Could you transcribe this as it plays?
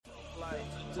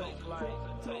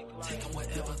Take them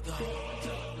wherever though.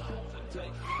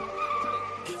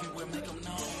 Everywhere make them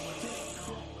known.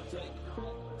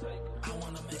 I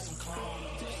wanna make some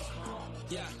clones.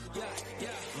 Yeah.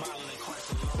 Modeling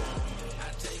Christ alone. I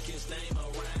take his name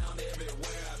around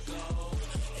everywhere I go.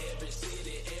 Every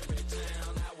city, every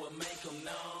town, I will make them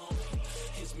known.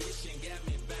 His mission got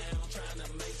me bound, trying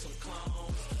to make some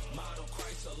clones. Model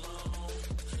Christ alone.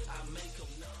 I make them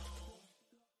known.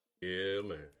 Yeah,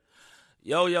 man.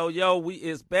 Yo, we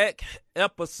is back.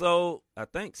 Episode, I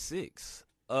think 6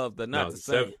 of the Not the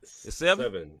Same. It's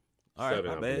 7? All right,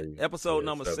 my bad. Episode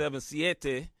number 7,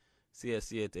 Siete.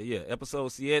 Yeah, episode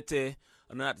Siete,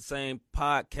 Not the Same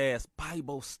podcast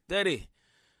Bible study.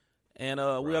 And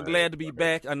we are glad to be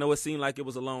back. I know it seemed like it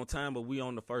was a long time, but we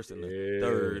on the 1st and the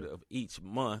 3rd of each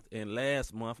month. And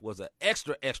last month was an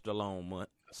extra long month.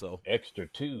 So Extra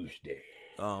Tuesday.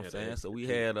 I'm saying? So we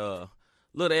had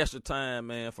little extra time,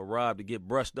 man, for Rob to get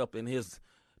brushed up in his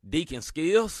deacon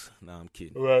skills. No, I'm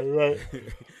kidding. Right.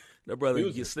 That brother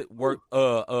gets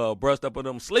brushed up on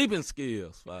them sleeping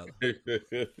skills, Father.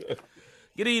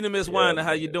 Good evening, Miss Winder.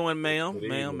 How you doing, ma'am?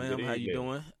 Ma'am, how you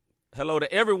doing? Hello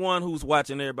to everyone who's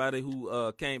watching, everybody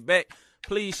who came back.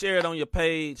 Please share it on your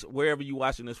page, wherever you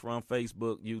watching this from,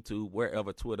 Facebook, YouTube,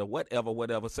 wherever, Twitter,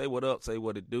 whatever. Say what up, say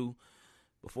what it do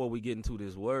before we get into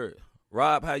this word.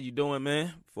 Rob, how you doing,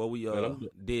 man? Before we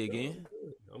dig in.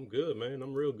 I'm good, man.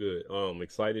 I'm real good.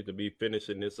 Excited to be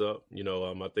finishing this up. You know,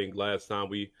 I think last time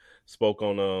we spoke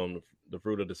on the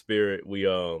fruit of the spirit, we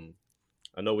I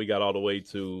know we got all the way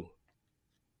to,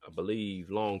 I believe,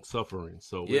 long suffering.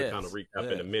 So we'll kind of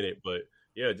recap in a minute, but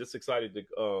yeah, just excited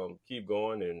to keep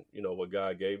going and you know what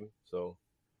God gave me. So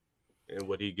and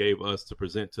what He gave us to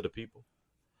present to the people.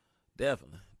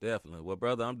 Definitely. Well,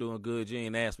 brother, I'm doing good. You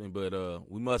ain't asked me, but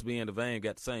we must be in the vein.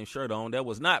 Got the same shirt on. That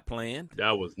was not planned.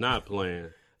 That was not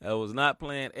planned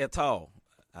at all.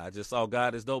 I just saw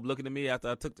God is dope looking at me after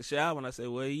I took the shower, and I said,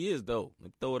 "Well, he is dope."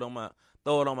 And throw it on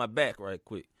my back right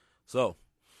quick. So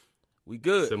we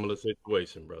good. Similar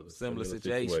situation, brother. Similar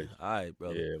situation. All right,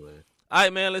 brother. Yeah, man. All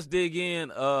right, man. Let's dig in.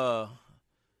 Rob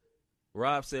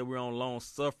said we're on long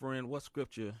suffering. What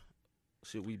scripture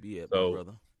should we be at,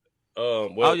 brother?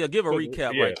 Give a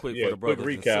recap right quick for the brothers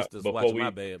and sisters watching. My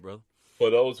bad, brother. For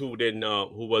those who didn't,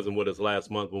 who wasn't with us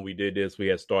last month when we did this, we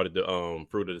had started the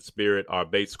fruit of the spirit. Our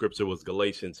base scripture was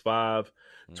Galatians 5,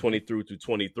 20 through to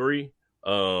 23.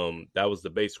 That was the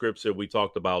base scripture. We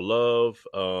talked about love,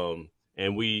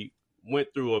 and we went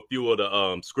through a few of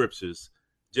the scriptures,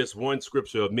 just one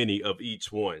scripture of many of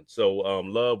each one. So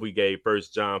love, we gave 1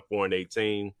 John 4 and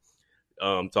 18,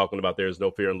 talking about there is no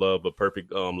fear in love, but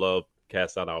perfect love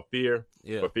cast out our fear.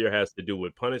 For fear has to do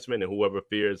with punishment, and whoever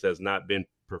fears has not been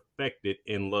perfected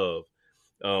in love.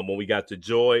 When we got to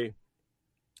joy,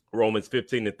 Romans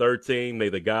 15 and 13, may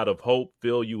the God of hope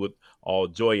fill you with all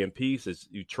joy and peace as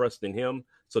you trust in him,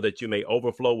 so that you may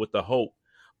overflow with the hope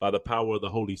by the power of the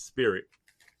Holy Spirit.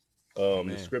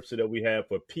 The scripture that we have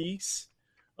for peace,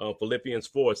 Philippians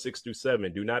 4, 6 through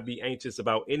 7, do not be anxious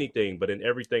about anything, but in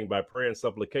everything by prayer and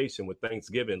supplication with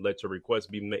thanksgiving, let your requests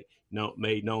be made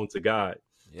known to God.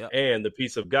 And the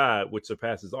peace of God, which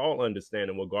surpasses all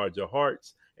understanding, will guard your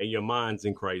hearts and your minds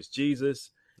in Christ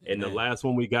Jesus. And the last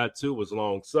one we got to was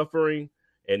long suffering.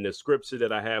 And the scripture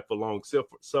that I have for long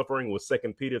suffering was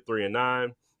 2 Peter 3 and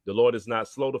 9. The Lord is not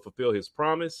slow to fulfill his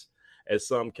promise, as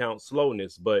some count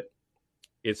slowness, but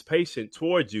is patient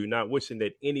towards you, not wishing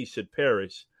that any should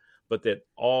perish, but that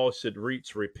all should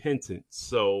reach repentance.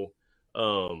 So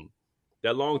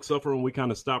that long suffering, we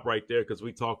kind of stopped right there because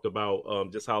we talked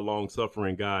about just how long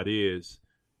suffering God is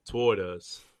toward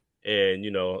us. And, you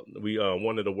know, we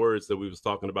one of the words that we was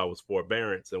talking about was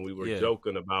forbearance. And we were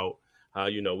joking about how,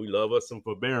 you know, we love us some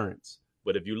forbearance.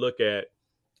 But if you look at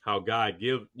how God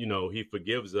he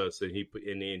forgives us and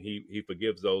he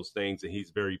forgives those things, and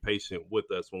he's very patient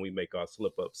with us when we make our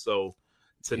slip up. So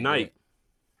tonight,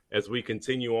 as we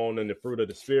continue on in the fruit of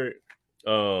the spirit,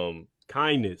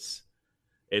 kindness,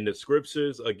 and the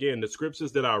scriptures, again, the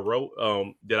scriptures that I wrote,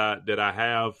 that I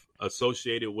have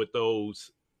associated with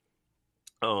those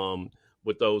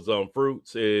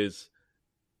fruits is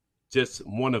just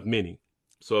one of many.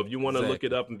 So if you want to look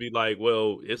it up and be like,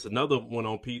 well, it's another one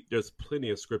on peace, there's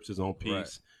plenty of scriptures on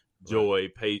peace, joy,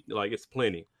 like it's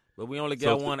plenty. But we only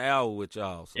got 1 hour with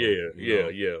y'all. So,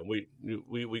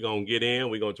 We gonna get in.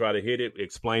 We gonna try to hit it,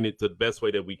 explain it to the best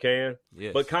way that we can.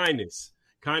 Yes. But kindness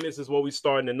is what we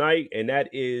starting tonight, and that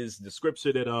is the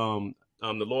scripture that the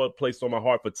Lord placed on my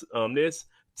heart for this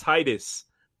Titus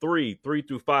 3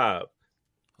 through 5.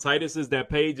 Titus is that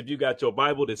page, if you got your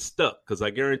Bible, that's stuck, because I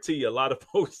guarantee you a lot of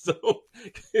folks don't.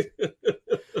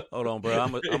 Hold on, bro.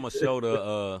 I'm gonna show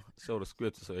the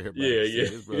scripture so everybody can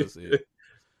see. His brother said.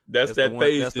 That's that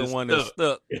page. That's the one that's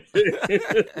stuck.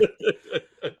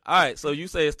 All right, so you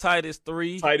say it's Titus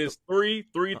 3. Titus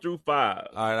 3:3-5. All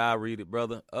right, I'll read it,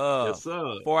 brother. Yes,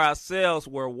 sir. For ourselves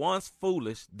were once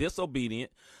foolish,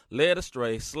 disobedient, led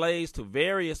astray, slaves to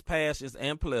various passions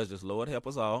and pleasures. Lord, help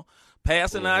us all.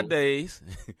 Passing our days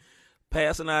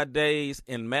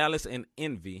in malice and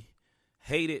envy,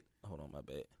 hated. Hold on, my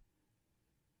bad.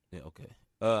 Yeah, okay.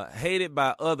 Hated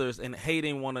by others and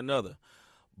hating one another.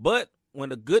 But when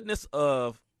the goodness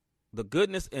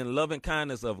and loving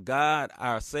kindness of God,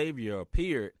 our Savior,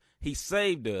 appeared, he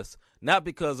saved us, not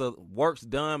because of works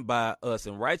done by us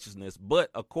in righteousness, but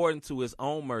according to his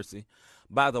own mercy,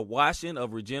 by the washing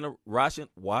of regeneration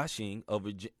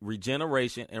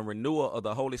and renewal of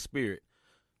the Holy Spirit.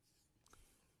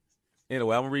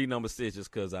 Anyway, I'm reading number 6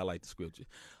 just because I like the scripture.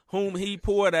 Whom he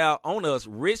poured out on us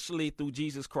richly through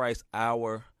Jesus Christ,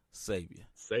 our Savior.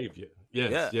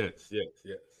 Yes.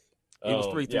 It was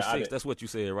 3-6. That's what you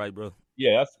said, right, bro?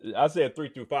 Yeah, I said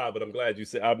 3-5, but I'm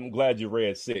glad you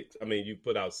read 6. I mean, you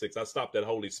put out 6. I stopped at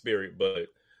Holy Spirit, but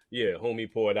yeah, whom he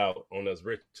poured out on us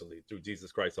richly through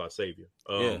Jesus Christ, our Savior.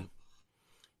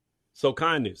 So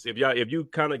kindness. If you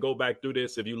kind of go back through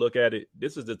this, if you look at it,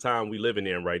 this is the time we living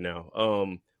in right now.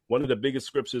 One of the biggest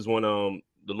scriptures when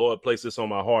the Lord placed this on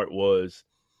my heart was,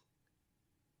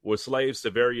 we're slaves to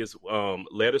various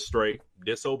led astray,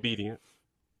 disobedient,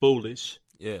 foolish.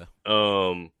 Yeah.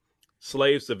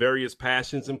 Slaves to various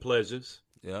passions and pleasures.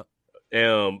 Yeah.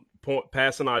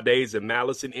 Passing our days in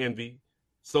malice and envy.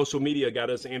 Social media got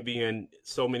us envying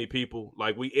so many people.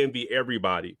 Like, we envy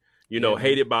everybody,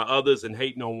 hated by others and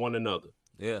hating on one another.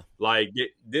 Yeah. Like,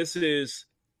 this is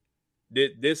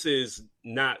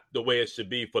not the way it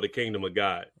should be for the kingdom of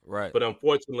God. Right. But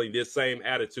unfortunately, this same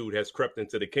attitude has crept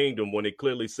into the kingdom when it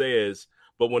clearly says,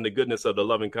 but when the goodness of the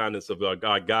loving kindness of our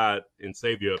God and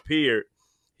Savior appeared,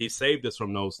 he saved us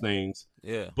from those things.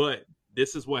 Yeah. But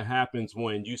this is what happens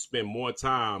when you spend more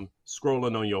time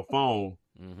scrolling on your phone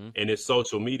and it's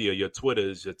social media, your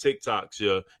Twitters, your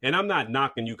TikToks, and I'm not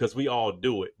knocking you because we all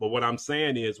do it. But what I'm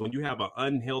saying is, when you have an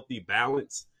unhealthy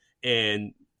balance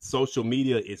and social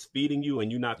media is feeding you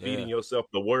and you're not feeding yourself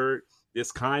the word,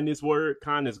 this kindness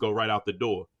go right out the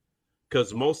door.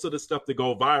 Because most of the stuff that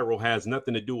go viral has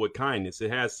nothing to do with kindness. It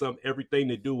has everything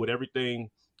to do with everything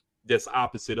that's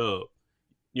opposite of.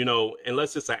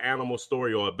 Unless it's an animal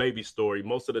story or a baby story,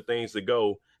 most of the things that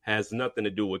go has nothing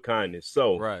to do with kindness.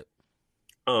 So, right.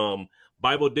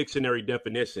 Bible dictionary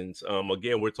definitions.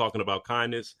 Again, we're talking about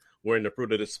kindness. We're in the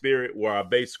fruit of the Spirit, where our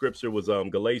base scripture was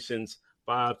Galatians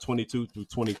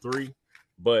 5:22-23.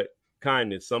 But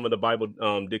kindness, some of the Bible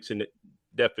dictionary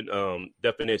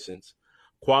definitions: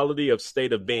 quality of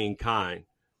state of being kind.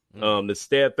 The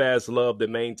steadfast love that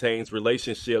maintains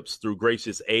relationships through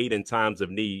gracious aid in times of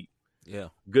need. Yeah.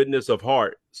 Goodness of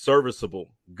heart,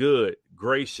 serviceable, good,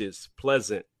 gracious,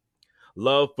 pleasant.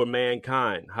 Love for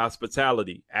mankind,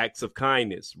 hospitality, acts of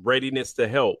kindness, readiness to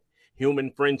help,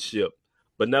 human friendship,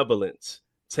 benevolence,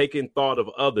 taking thought of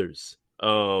others,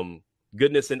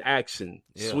 goodness in action,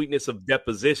 sweetness of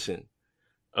deposition.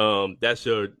 That's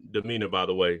your demeanor, by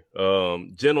the way.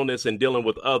 Gentleness in dealing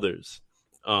with others.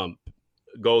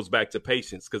 Goes back to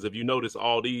patience, because if you notice,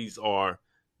 all these are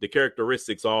the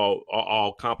characteristics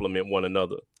all complement one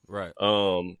another. Right.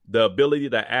 The ability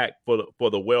to act for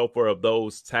the welfare of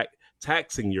those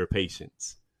taxing your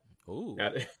patience. Ooh,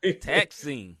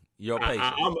 taxing your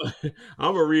patience.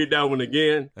 I'm gonna read that one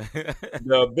again.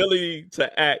 The ability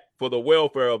to act for the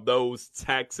welfare of those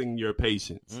taxing your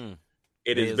patience.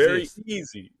 It is very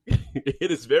easy.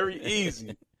 It is very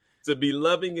easy to be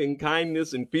loving and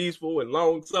kindness and peaceful and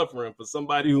long suffering for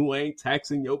somebody who ain't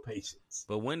taxing your patience.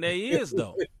 But when they is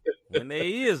though, but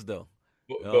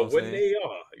when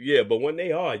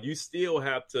they are, you still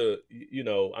have to,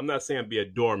 I'm not saying be a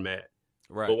doormat.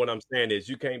 Right. But what I'm saying is,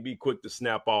 you can't be quick to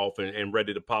snap off and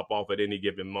ready to pop off at any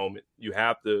given moment. You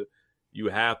have to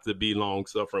be long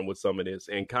suffering with some of this.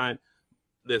 And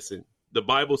listen, the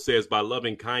Bible says, by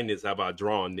loving kindness have I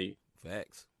drawn thee.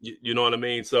 Facts. You know what I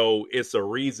mean? So it's a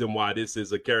reason why this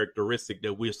is a characteristic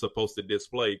that we're supposed to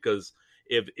display. Because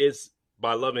if it's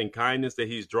by loving kindness that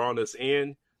he's drawn us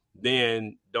in,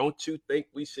 then don't you think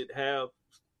we should have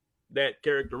that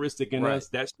characteristic in us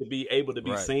that should be able to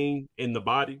be seen in the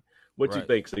body? What you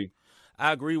think, Steve?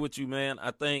 I agree with you, man.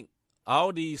 I think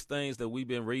all these things that we've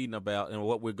been reading about and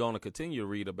what we're going to continue to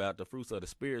read about, the fruits of the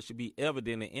Spirit, should be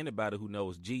evident in anybody who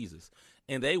knows Jesus.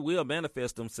 And they will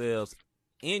manifest themselves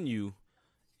in you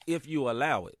if you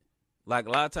allow it. like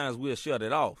a lot of times we'll shut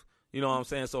it off. You know what I'm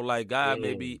saying? So like God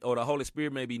may be, or the Holy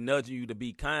Spirit may be nudging you to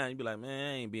be kind. You be like, man,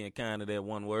 I ain't being kind to that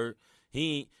one word.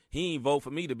 He ain't vote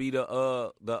for me to be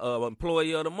the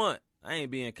employee of the month. I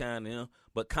ain't being kind to him.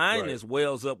 But kindness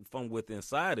wells up from within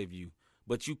inside of you,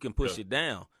 but you can push it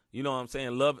down. You know what I'm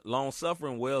saying? Love, long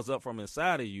suffering wells up from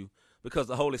inside of you because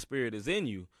the Holy Spirit is in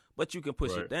you, but you can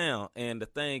push it down. And the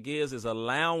thing is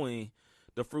allowing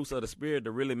the fruits of the Spirit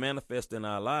to really manifest in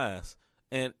our lives.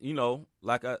 And, you know,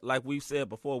 like we've said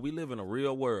before, we live in a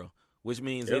real world, which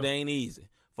means it ain't easy.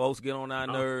 Folks get on our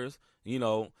nerves, you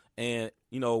know, and,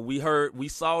 you know, we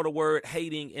saw the word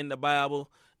hating in the Bible,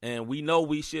 and we know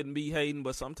we shouldn't be hating,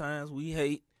 but sometimes we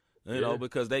hate, you know,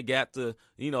 because they got to,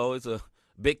 you know, it's a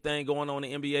big thing going on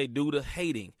in the NBA due to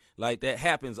hating. Like that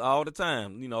happens all the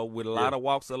time, you know, with a lot of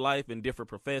walks of life in different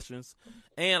professions,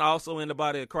 and also in the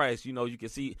body of Christ. You know, you can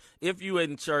see if you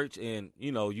in church and,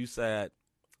 you know, you said,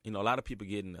 you know, a lot of people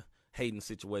get in the hating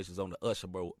situations on the Usher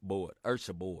board. You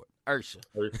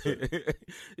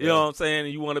know what I'm saying?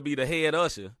 And you want to be the head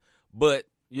usher, but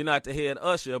you're not the head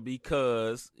usher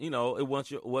because, you know, it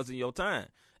wasn't your time.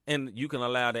 And you can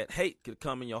allow that hate to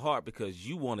come in your heart because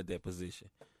you wanted that position.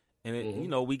 And, you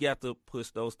know, we got to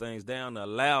push those things down to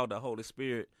allow the Holy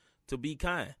Spirit to be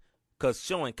kind. Because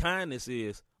showing kindness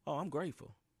is, oh, I'm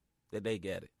grateful that they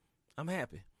got it. I'm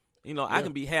happy. You know, I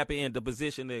can be happy in the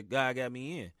position that God got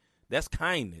me in. That's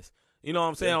kindness. You know what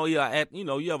I'm saying? Oh, yeah, you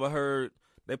know, you ever heard,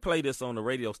 they play this on the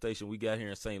radio station we got here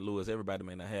in St. Louis. Everybody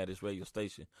may not have this radio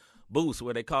station. Boost,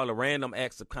 where they call it random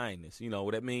acts of kindness. You know,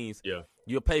 what that means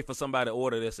you'll pay for somebody to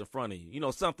order that's in front of you. You know,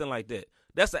 something like that.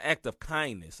 That's an act of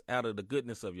kindness out of the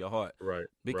goodness of your heart. Right.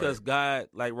 Because God,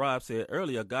 like Rob said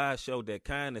earlier, God showed that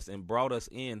kindness and brought us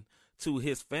in to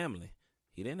his family.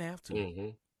 He didn't have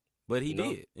to. But he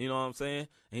did. You know what I'm saying?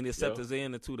 And he accepted us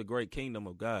into the great kingdom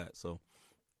of God. So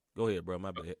go ahead, bro.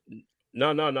 My bad.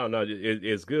 No.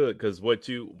 It's good because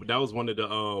that was one of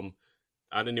the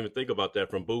I didn't even think about that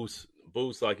from Boost.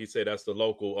 Boost, like you said, that's the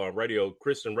local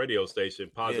Christian radio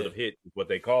station, Positive Hit, what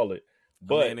they call it.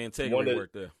 But Integrity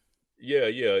worked there. Yeah.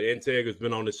 Integra's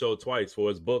been on the show twice for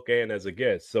his book and as a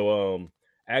guest. So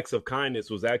acts of kindness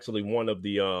was actually one of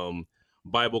the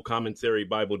Bible commentary,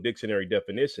 Bible dictionary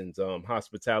definitions.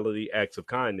 Hospitality, acts of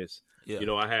kindness. You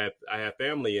know, I have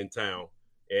family in town,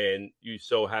 and you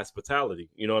show hospitality.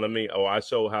 You know what I mean? Or I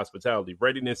show hospitality,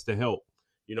 readiness to help.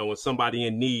 You know, when somebody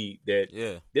in need,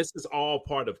 this is all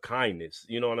part of kindness.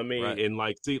 You know what I mean? Right. And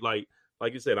like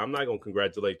you said, I'm not gonna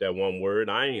congratulate that one word.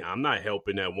 I'm not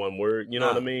helping that one word. You know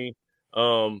what I mean?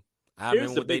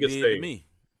 Here's the biggest thing. To me.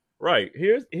 Right.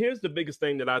 Here's the biggest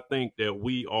thing that I think that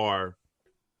we are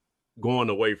going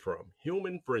away from: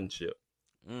 human friendship.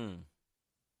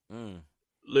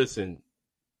 Listen,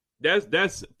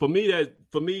 that's for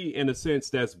me in a sense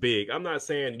that's big. I'm not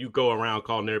saying you go around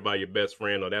calling everybody your best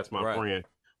friend or that's my friend,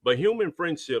 but human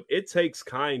friendship, it takes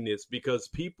kindness because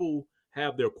people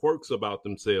have their quirks about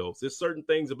themselves. There's certain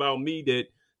things about me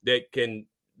that can,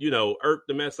 you know, irk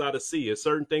the mess out of C. There's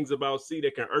certain things about C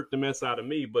that can irk the mess out of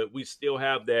me, but we still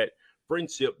have that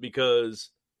friendship because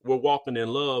we're walking in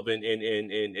love and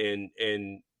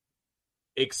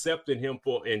accepting him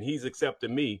and he's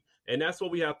accepting me. And that's what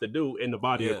we have to do in the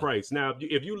body of Christ. Now,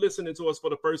 if you listening to us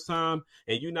for the first time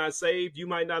and you're not saved, you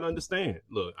might not understand.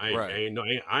 Look, I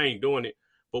ain't doing it.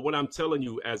 But what I'm telling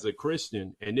you as a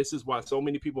Christian, and this is why so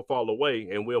many people fall away,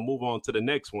 and we'll move on to the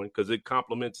next one because it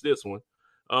complements this one.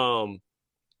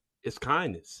 It's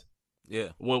kindness. Yeah.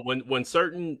 When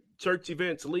certain church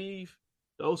events leave,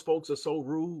 those folks are so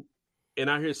rude. And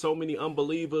I hear so many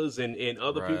unbelievers and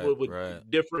other people with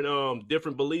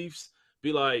different beliefs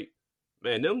be like,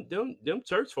 man, them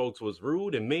church folks was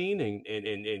rude and mean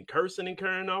and cursing and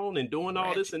carrying on and doing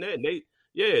all this and that. And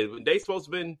they supposed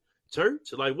to be in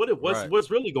church. Like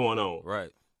what's really going on? Right.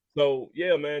 So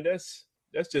yeah, man, that's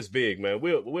just big, man.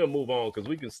 We'll move on because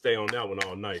we can stay on that one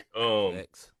all night.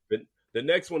 Next. The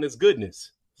next one is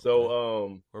goodness.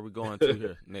 So where we going to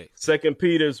here next? 2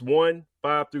 Peter 1,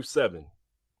 5-7.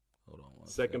 Hold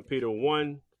on. 2 Peter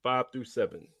 1,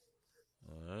 5-7.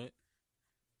 All right.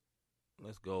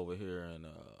 Let's go over here and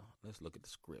let's look at the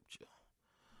scripture.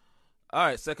 All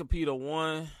right, 2 Peter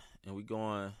 1, and we're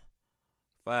going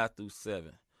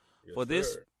 5-7. Yes,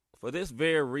 For this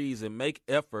very reason, make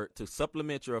effort to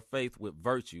supplement your faith with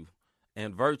virtue,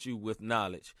 and virtue with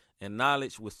knowledge, and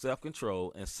knowledge with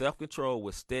self-control, and self-control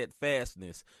with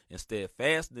steadfastness, and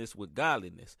steadfastness with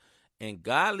godliness, and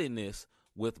godliness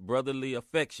with brotherly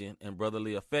affection, and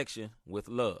brotherly affection with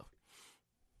love.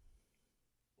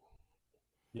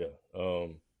 Yeah.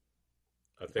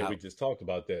 I think we just talked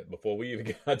about that before we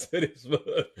even got to this.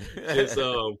 Just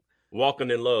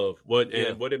Walking in love. What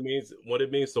it means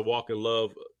to walk in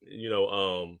love,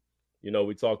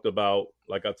 we talked about,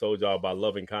 like I told y'all, about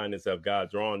loving kindness have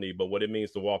God drawn thee, but what it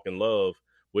means to walk in love,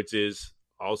 which is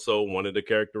also one of the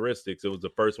characteristics. It was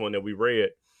the first one that we read.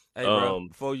 Hey, bro,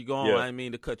 before you go on, I didn't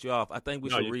mean to cut you off. I think we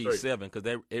should read 7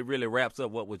 because it really wraps up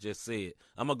what was just said.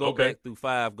 I'm going to go back through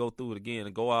 5, go through it again,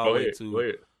 and go all the way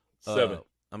to 7.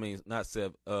 Not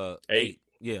 7, 8.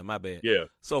 Yeah, my bad. Yeah.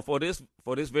 So for this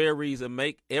very reason,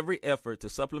 make every effort to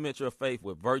supplement your faith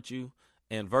with virtue,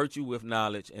 and virtue with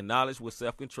knowledge, and knowledge with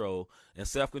self-control, and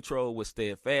self-control with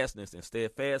steadfastness, and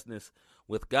steadfastness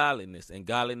with godliness, and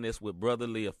godliness with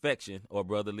brotherly affection or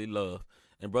brotherly love,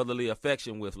 and brotherly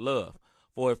affection with love.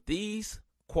 For if these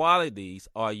qualities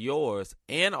are yours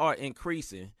and are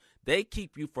increasing, they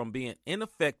keep you from being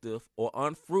ineffective or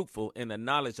unfruitful in the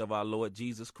knowledge of our Lord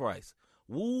Jesus Christ.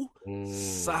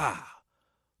 Woo-sa.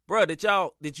 Bro, did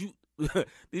y'all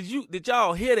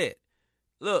hear that?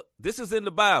 Look, this is in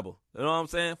the Bible. You know what I'm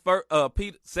saying?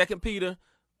 2 Peter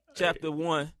chapter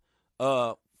 1,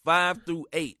 5 through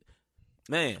 8.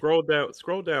 Man.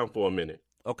 Scroll down for a minute.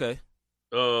 Okay.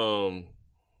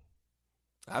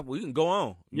 We can go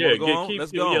on.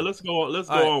 Let's go on. Let's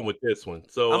go on with this one.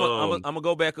 So I'm gonna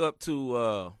go back up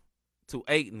to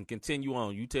 8 and continue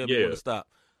on. You tell me when to stop.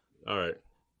 All right.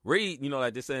 Read.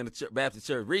 Like they say in the Baptist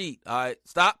church. Read. All right.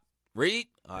 Stop. Read.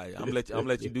 All right. I'm gonna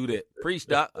let you do that. Preach.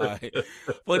 Doc. All right.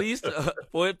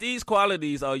 For if these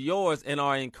qualities are yours and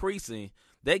are increasing,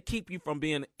 they keep you from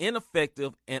being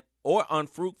ineffective or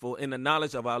unfruitful in the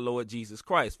knowledge of our Lord Jesus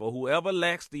Christ. For whoever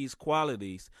lacks these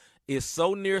qualities is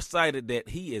so nearsighted that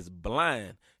he is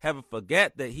blind, having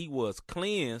forgot that he was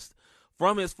cleansed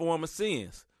from his former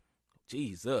sins.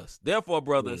 Jesus. Therefore,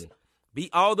 brothers, be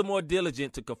all the more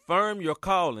diligent to confirm your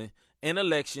calling and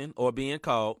election or being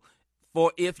called.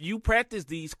 For if you practice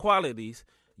these qualities,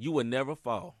 you will never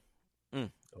fall.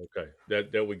 Okay,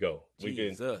 there we go.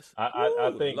 Jesus.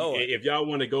 I think Lord. If y'all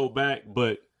want to go back,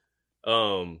 but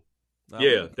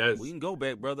we can go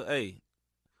back, brother. Hey.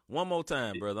 One more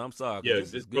time, brother. I'm sorry. Yeah,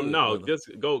 just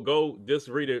go. Just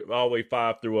read it all the way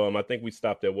 5 through. I think we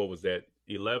stopped at, what was that,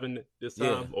 11 this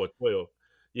time or 12?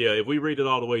 Yeah, if we read it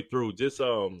all the way through, just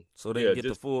so they get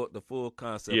the full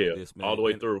concept of this, man. All the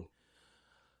way through.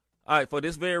 All right. For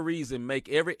this very reason, make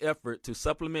every effort to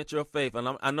supplement your faith. And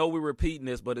I know we're repeating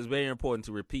this, but it's very important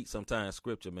to repeat sometimes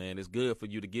scripture, man. It's good for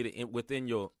you to get it within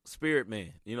your spirit,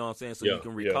 man. You know what I'm saying? So you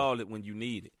can recall it when you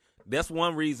need it. That's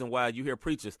one reason why you hear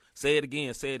preachers say it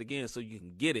again, so you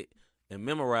can get it and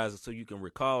memorize it so you can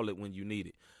recall it when you need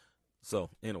it.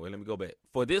 So, anyway, let me go back.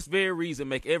 For this very reason,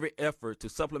 make every effort to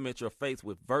supplement your faith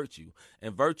with virtue,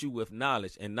 and virtue with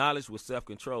knowledge, and knowledge with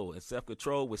self-control, and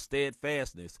self-control with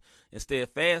steadfastness, and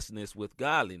steadfastness with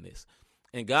godliness,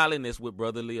 and godliness with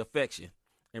brotherly affection,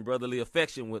 and brotherly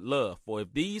affection with love. For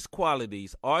if these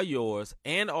qualities are yours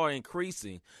and are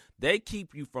increasing, they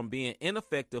keep you from being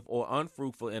ineffective or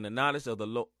unfruitful in the knowledge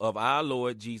of our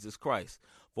Lord Jesus Christ.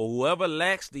 For whoever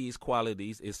lacks these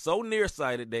qualities is so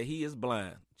nearsighted that he is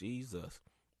blind. Jesus.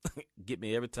 Get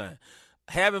me every time.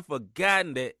 Having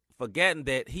forgotten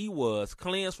that he was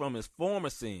cleansed from his former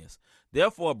sins.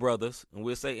 Therefore, brothers, and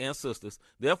we'll say and sisters,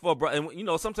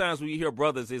 and sometimes when you hear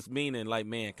brothers, it's meaning like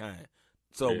mankind.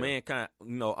 So mankind,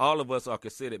 all of us are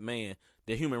considered man,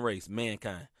 the human race,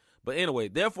 mankind. But anyway,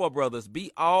 therefore, brothers,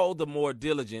 be all the more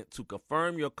diligent to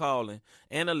confirm your calling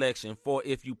and election, for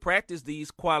if you practice these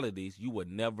qualities, you will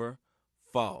never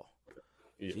fall.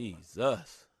 Yeah.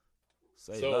 Jesus.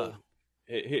 Selah.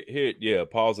 Here,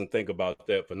 pause and think about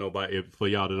that for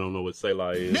y'all that don't know what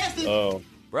Selah is.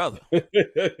 Brother,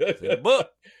 it's in the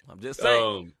book. I'm just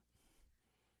saying.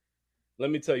 Let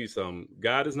me tell you something.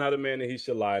 God is not a man that he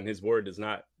should lie, and his word does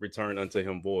not return unto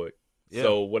him void. Yeah.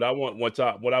 So what I want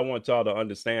y'all to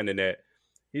understand in that,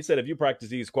 he said, if you practice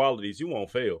these qualities, you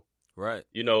won't fail. Right.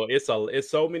 It's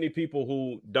so many people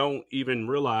who don't even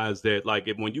realize that, like,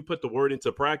 when you put the word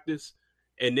into practice,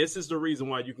 and this is the reason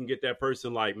why you can get that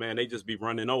person, like, man, they just be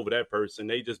running over that person.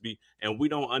 And we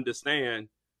don't understand,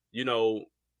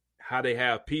 how they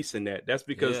have peace in that. That's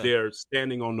because they're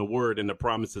standing on the word and the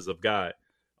promises of God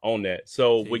on that.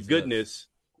 So with goodness,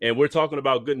 and we're talking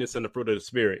about goodness and the fruit of the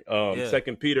Spirit.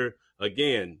 2 Peter,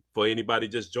 again, for anybody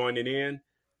just joining in,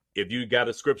 if you got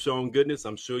a scripture on goodness,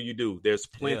 I'm sure you do. There's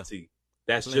plenty.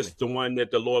 That's just the one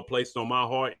that the Lord placed on my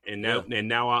heart. And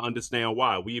now I understand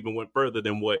why. We even went further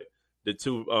than what the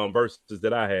two verses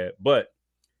that I had. But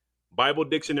Bible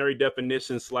dictionary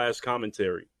definition /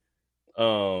 commentary.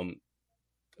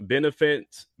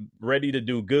 Benefits, ready to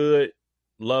do good,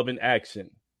 love in action.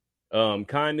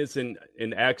 Kindness in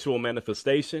actual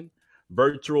manifestation,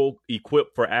 virtual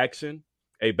equipped for action,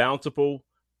 a bountiful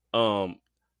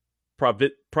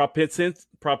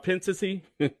propensity.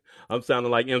 I'm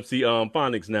sounding like MC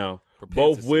Phonics now. Propensity.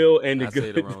 Both will and the I good.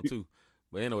 said it wrong too.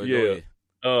 But anyway, go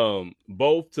ahead.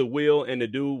 Both to will and to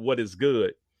do what is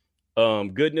good.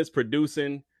 Goodness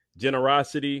producing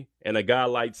generosity and a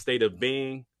godlike state of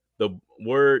being. The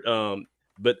word,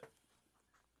 but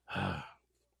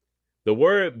the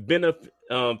word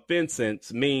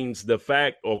beneficence means the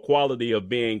fact or quality of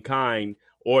being kind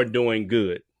or doing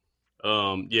good.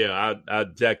 I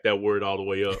jacked that word all the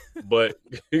way up, but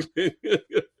it's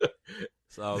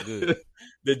all good.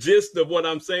 The gist of what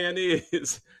I'm saying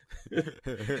is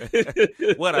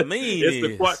what I mean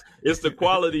it's the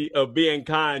quality of being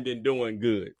kind and doing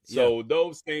good. So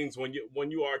those things, when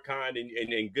you are kind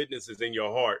and goodness is in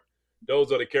your heart,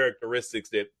 those are the characteristics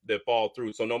that fall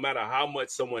through. So no matter how much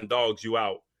someone dogs you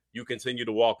out, you continue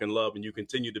to walk in love and you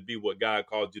continue to be what God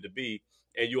called you to be,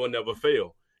 and you will never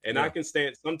fail. And I can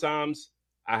stand. Sometimes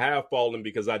I have fallen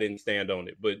because I didn't stand on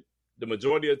it, but the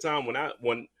majority of the time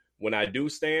when I do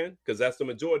stand, because that's the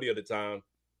majority of the time,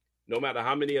 no matter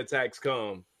how many attacks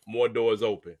come, more doors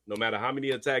open. No matter how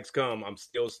many attacks come, I'm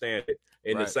still standing.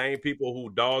 And the same people who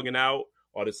dogging out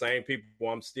are the same people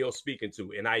I'm still speaking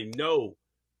to. And I know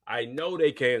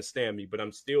they can't stand me, but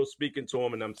I'm still speaking to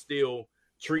them and I'm still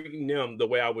treating them the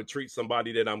way I would treat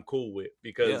somebody that I'm cool with,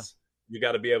 because you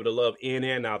got to be able to love in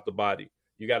and out the body.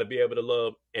 You got to be able to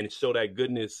love and show that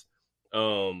goodness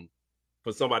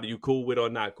for somebody you cool with or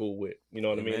not cool with. You know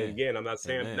what I mean? And again, I'm not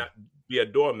saying not be a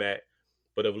doormat,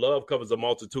 but if love covers a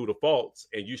multitude of faults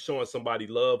and you showing somebody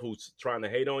love who's trying to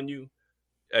hate on you,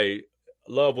 hey,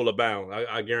 love will abound.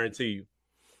 I guarantee you.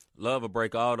 Love will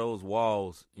break all those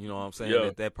walls, you know what I'm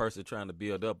saying, that person trying to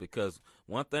build up. Because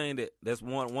one thing that's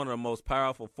one of the most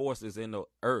powerful forces in the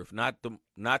earth, not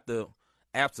the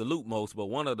absolute most, but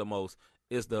one of the most,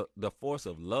 is the force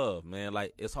of love, man.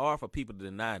 Like, it's hard for people to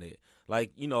deny that.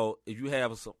 Like, you know, if you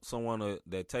have someone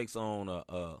that takes on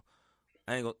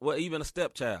even a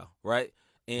stepchild, right?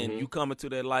 And you come into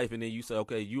their life and then you say,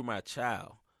 okay, you're my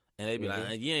child. And they be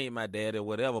like, you ain't my dad or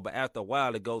whatever. But after a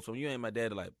while, it goes from you ain't my dad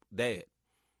to like dad.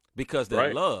 Because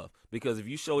that love. Because if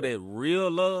you show that real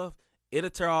love, it'll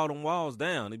tear all them walls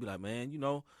down. They be like, man, you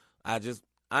know, I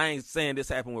ain't saying this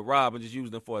happened with Rob. I'm just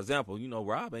using it for example. You know,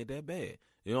 Rob ain't that bad.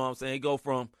 You know what I'm saying? He go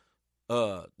from,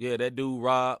 that dude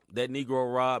Rob, that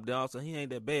Negro Rob, then also he ain't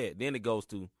that bad. Then it goes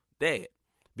to dad.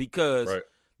 Because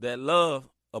that love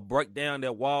will break down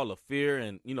that wall of fear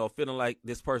and, you know, feeling like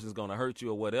this person's going to hurt you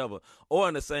or whatever. Or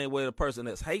in the same way, the person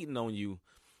that's hating on you,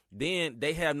 then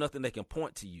they have nothing they can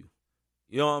point to you.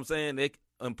 You know what I'm saying? They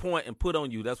can point and put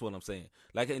on you. That's what I'm saying.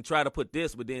 Like, and try to put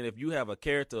this, but then if you have a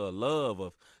character of love,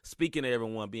 of speaking to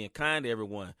everyone, being kind to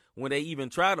everyone, when they even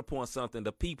try to point something,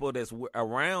 the people that's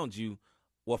around you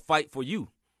will fight for you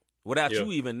without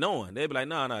you even knowing. They'll be like,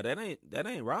 no, that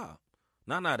ain't Rob.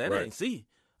 No, that ain't C.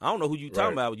 I don't know who you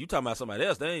talking about. You talking about somebody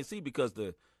else. That ain't C, because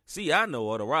the C I know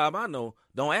or the Rob I know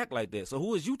don't act like that. So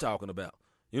who is you talking about?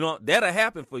 You know, that'll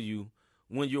happen for you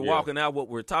when you're walking out what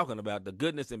we're talking about, the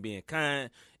goodness and being kind.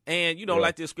 And, you know,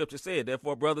 like this scripture said,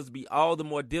 therefore, brothers, be all the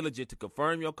more diligent to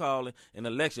confirm your calling and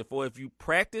election. For if you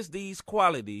practice these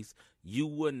qualities, you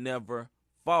will never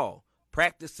fall.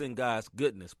 Practicing God's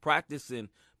goodness, practicing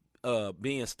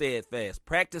being steadfast,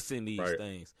 practicing these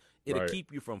things, it'll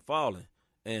keep you from falling.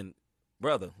 And,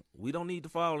 brother, we don't need to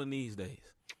fall in these days.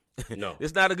 No.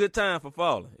 It's not a good time for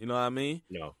falling. You know what I mean?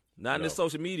 No. Not in this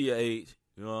social media age.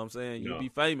 You know what I'm saying? You'll be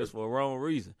famous for a wrong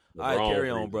reason. All right, carry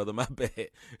on, brother. My bad.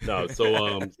 No,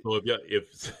 so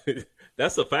if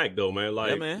that's a fact though, man.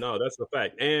 Like, no, that's a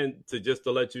fact. And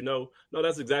to let you know, no,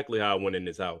 that's exactly how I went in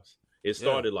this house. It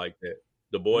started like that.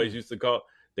 The boys used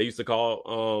to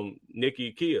call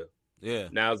Nikki Kia. Yeah.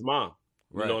 Now it's Mom.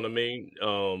 You know what I mean?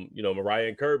 You know, Mariah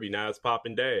and Kirby, now it's Pop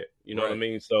and Dad. You know what I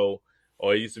mean? So,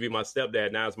 or it used to be my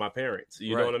stepdad, now it's my parents.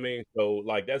 You know what I mean? So,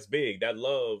 like, that's big. That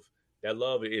love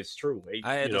is true.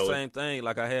 I had the same thing.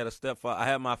 Like, I had a stepfather. I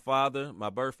had my father,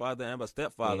 my birth father, and my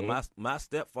stepfather. My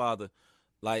stepfather,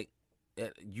 like,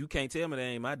 you can't tell me that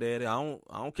ain't my daddy. I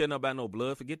don't care nothing about no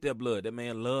blood. Forget that blood. That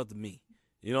man loved me.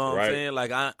 You know what I'm saying?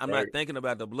 Like, I'm not thinking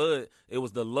about the blood. It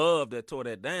was the love that tore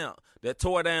that down. That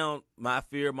tore down my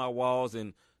fear, my walls,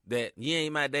 and that you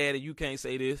ain't my daddy. You can't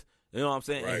say this. You know what I'm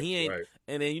saying? And he ain't.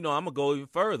 And then, you know, I'm going to go even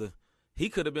further. He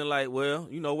could have been like, well,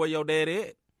 you know, where your daddy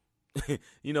at?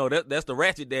 You know, that's the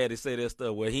ratchet daddy say that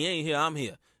stuff. Well, he ain't here, I'm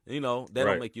here. You know, that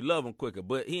don't make you love him quicker.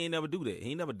 But he ain't never do that. He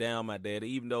ain't never down my daddy,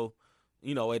 even though,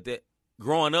 you know, at that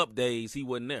growing up days, he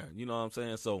wasn't there. You know what I'm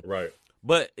saying? So,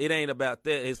 but it ain't about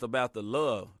that. It's about the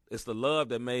love. It's the love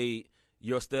that made,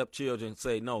 your stepchildren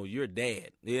say, no, you're dad.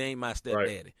 It ain't my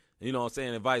stepdaddy. Right. You know what I'm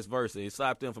saying? And vice versa. It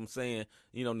stopped them from saying,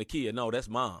 Nakia, no, that's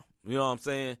mom. You know what I'm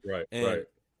saying? Right, and right.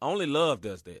 Only love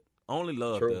does that. Only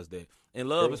love does that. And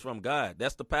love is from God.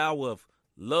 That's the power of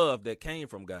love that came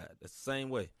from God. That's the same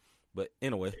way. But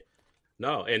anyway.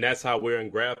 No, and that's how we're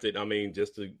engrafted. I mean,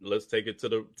 let's take it to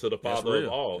the Father of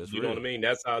all. That's you know what I mean?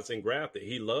 That's how it's engrafted.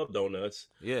 He loved on us.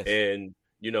 Yes. And,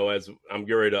 as I'm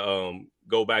getting ready to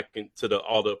go back into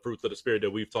all the fruits of the Spirit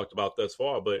that we've talked about thus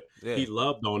far, but he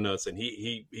loved on us, and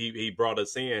he brought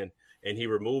us in, and he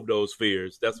removed those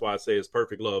fears. That's why I say his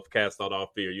perfect love cast out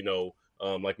all fear.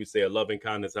 Like we said, loving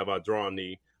kindness have I drawn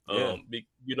thee.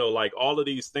 Like all of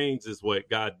these things is what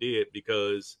God did,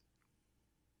 because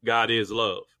God is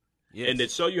love. Yes. And to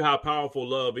show you how powerful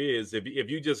love is, if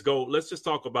you just go, let's just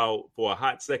talk about for a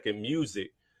hot second music.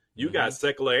 You got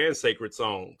secular and sacred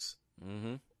songs.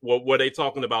 Where they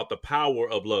talking about the power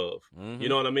of love. You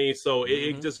know what I mean? So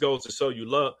it just goes to show you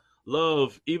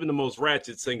love. Even the most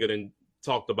ratchet singer then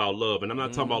talked about love, and I'm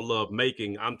not talking about love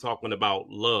making. I'm talking about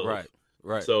love.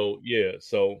 Right. So yeah.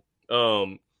 So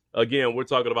again, we're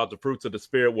talking about the fruits of the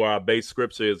Spirit, where our base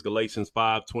scripture is Galatians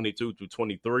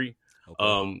 5:22-23.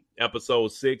 Okay.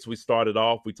 Episode 6, we started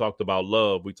off, we talked about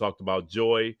love, we talked about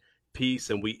joy, peace,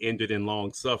 and we ended in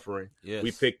long suffering. Yes.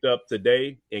 We picked up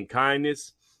today in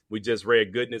kindness. We just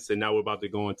read goodness, and now we're about to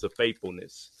go into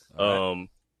faithfulness. Right.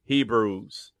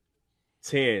 Hebrews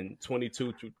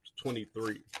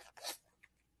 10:22-23.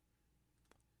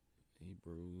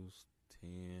 Hebrews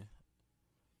 10.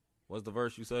 What's the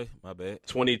verse you say? My bad.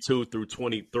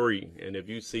 22-23. And if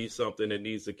you see something that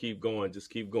needs to keep going, just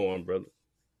keep going, brother.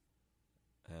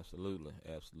 Absolutely.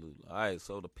 All right,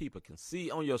 so the people can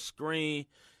see on your screen,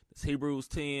 it's Hebrews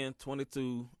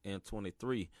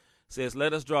 10:22-23. It says,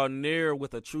 let us draw near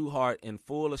with a true heart in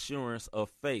full assurance of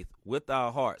faith, with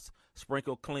our hearts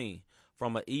sprinkled clean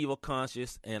from an evil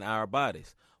conscience and our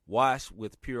bodies washed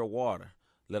with pure water.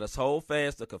 Let us hold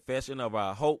fast the confession of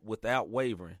our hope without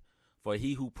wavering, for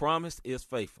he who promised is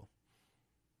faithful.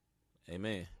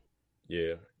 Amen.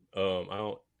 Yeah. You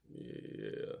want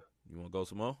to go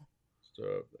some more?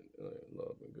 Love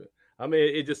and good. I mean,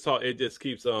 it just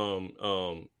keeps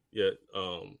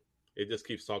it just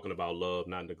keeps talking about love,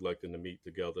 not neglecting to meet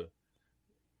together,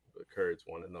 but encourage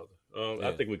one another.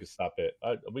 I think we could stop it.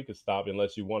 We could stop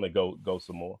unless you want to go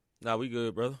some more. Nah, we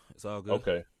good, brother. It's all good.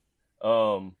 Okay.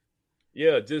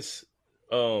 Just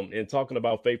in talking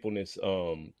about faithfulness,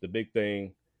 the big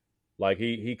thing, like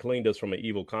he cleaned us from an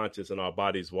evil conscience and our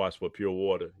bodies washed with pure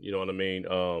water. You know what I mean?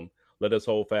 Let us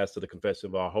hold fast to the confession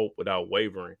of our hope without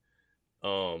wavering.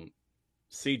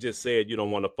 C just said you don't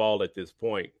want to fall at this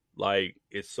point. Like,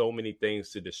 it's so many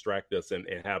things to distract us and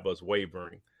have us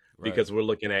wavering, because we're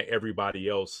looking at everybody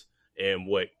else and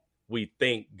what we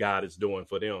think God is doing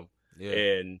for them. Yeah.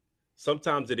 And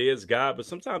sometimes it is God, but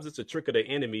sometimes it's a trick of the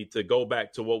enemy to go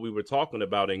back to what we were talking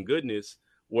about in goodness,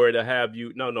 where to have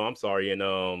you, I'm sorry.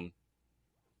 And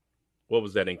what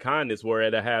was that, in kindness, where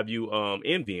to have you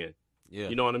envying. Yeah.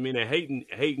 You know what I mean? And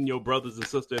hating your brothers and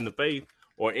sisters in the faith,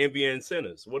 or envying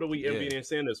sinners. What are we envying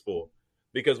sinners for?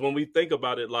 Because when we think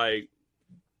about it, like,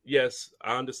 yes,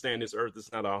 I understand this earth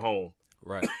is not our home.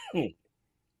 Right.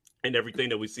 And everything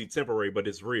that we see temporary, but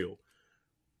it's real.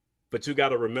 But you got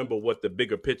to remember what the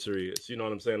bigger picture is. You know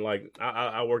what I'm saying? Like,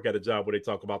 I work at a job where they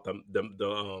talk about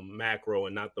the macro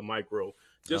and not the micro.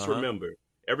 Just remember,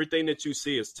 everything that you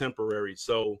see is temporary.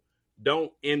 So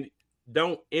don't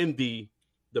envy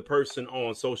the person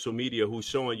on social media who's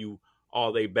showing you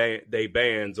all they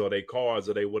bands or they cars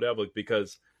or they whatever,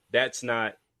 because that's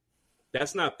not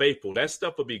faithful. That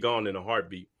stuff will be gone in a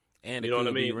heartbeat. And you know what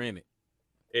I mean?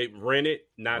 Rented,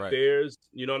 not theirs.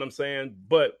 You know what I'm saying?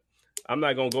 But I'm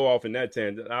not gonna go off in that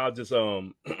tangent. I'll just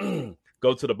go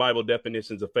to the Bible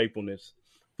definitions of faithfulness.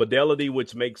 Fidelity,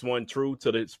 which makes one true to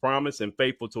its promise and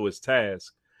faithful to its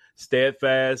task.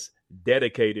 Steadfast,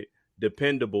 dedicated,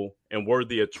 dependable, and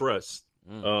worthy of trust.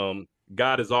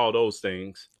 God is all those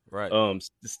things. Right.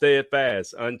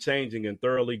 Steadfast, unchanging, and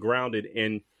thoroughly grounded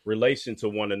in relation to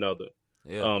one another.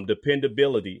 Yeah.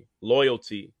 Dependability,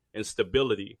 loyalty, and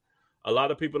stability. A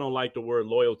lot of people don't like the word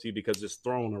loyalty because it's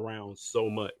thrown around so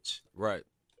much. Right.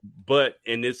 But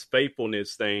in this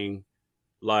faithfulness thing,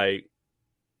 like,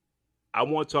 I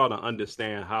want y'all to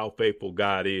understand how faithful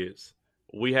God is.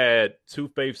 We had 2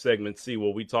 faith segments, where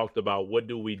we talked about what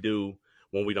do we do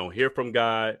when we don't hear from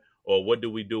God, or what do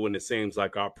we do when it seems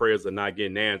like our prayers are not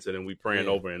getting answered and we praying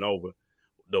over and over.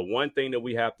 The one thing that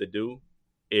we have to do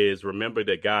is remember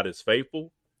that God is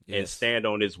faithful and stand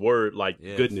on his word, like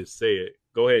goodness said.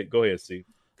 Go ahead, Steve.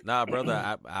 Nah,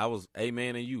 brother, I was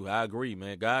amening you. I agree,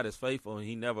 man. God is faithful and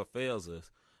he never fails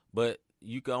us. But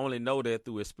you can only know that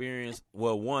through experience.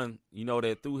 Well, one, you know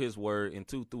that through his word, and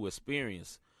two, through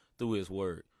experience through his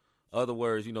word. Other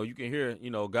words, you can hear,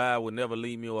 God will never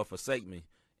leave me or forsake me.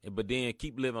 But then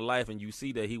keep living life, and you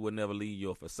see that he will never leave you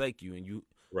or forsake you. And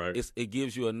it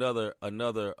gives you another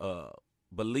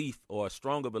belief, or a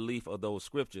stronger belief of those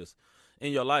scriptures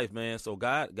in your life, man. So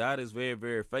God is very,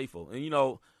 very faithful.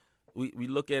 And, we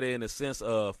look at it in the sense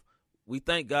of, we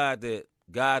thank God that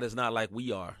God is not like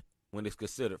we are when it's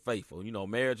considered faithful.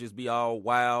 Marriages be all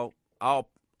wild,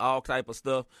 all type of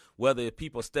stuff, whether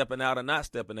people stepping out or not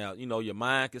stepping out. Your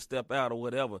mind can step out or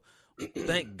whatever.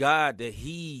 Thank God that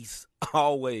he's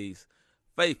always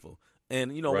faithful.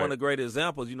 And, one of the great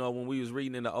examples, when we was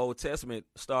reading in the Old Testament,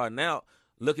 starting out,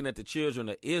 looking at the children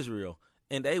of Israel,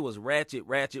 and they was ratchet,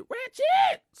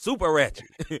 super ratchet.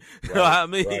 You know what I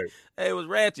mean? Right. They was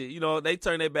ratchet. They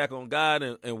turned their back on God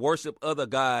and worship other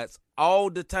gods all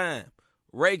the time,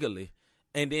 regularly.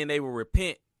 And then they would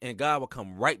repent, and God would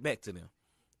come right back to them.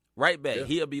 Right back. Yeah.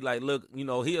 He'll be like, look,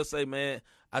 he'll say, man,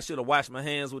 I should have washed my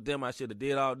hands with them. I should have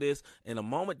did all this. And the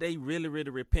moment they really, really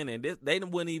repented, they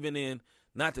weren't even in,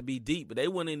 not to be deep, but they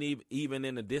weren't even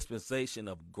in the dispensation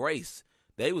of grace.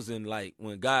 They was in, like,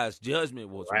 when God's judgment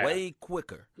was way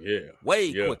quicker. Yeah.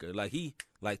 Way quicker.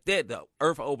 Like that, the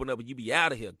earth will open up and you be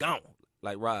out of here, gone,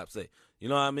 like Rob said. You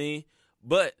know what I mean?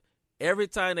 But every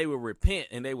time they would repent,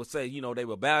 and they would say, they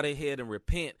would bow their head and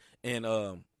repent, and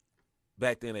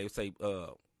back then they would say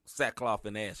sackcloth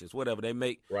and ashes, whatever. They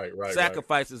make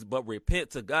sacrifices, but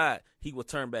repent to God, he will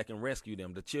turn back and rescue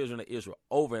them, the children of Israel,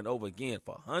 over and over again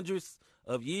for hundreds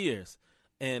of years.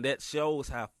 And that shows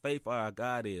how faithful our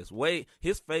God is.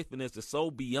 His faithfulness is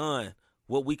so beyond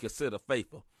what we consider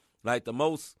faithful. Like the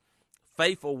most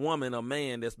faithful woman or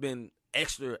man that's been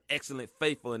extra excellent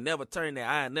faithful and never turned their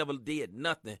eye and never did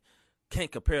nothing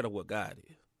can't compare to what God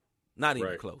is. Not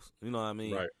even close. You know what I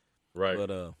mean? Right.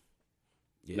 But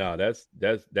No,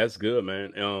 that's good,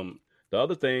 man. The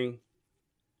other thing,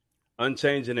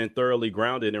 unchanging and thoroughly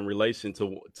grounded in relation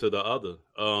to the other.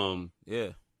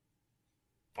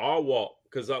 Our walk,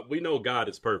 because we know God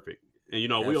is perfect, and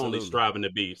we only striving to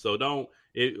be. So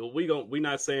we're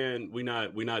not saying we're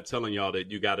not telling y'all that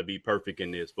you got to be perfect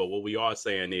in this. But what we are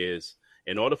saying is,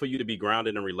 in order for you to be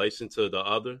grounded in relation to the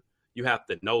other, you have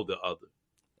to know the other.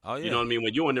 Oh, yeah. You know what I mean?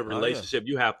 When you're in a relationship,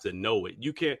 you have to know it.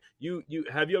 You can't. You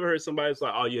have you ever heard somebody that's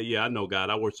like, oh yeah, I know God.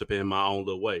 I worship Him in my own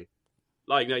little way.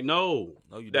 Like no,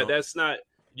 you don't. That's not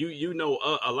you.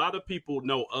 A lot of people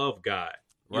know of God.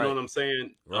 You know what I'm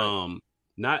saying? Right.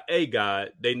 Not a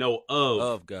God, they know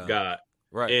of God.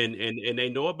 Right. And they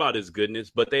know about his goodness,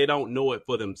 but they don't know it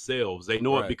for themselves. They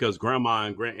know it because grandma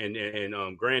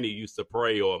and granny used to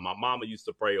pray, or my mama used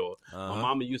to pray, or my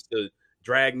mama used to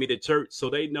drag me to church.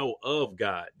 So they know of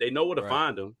God. They know where to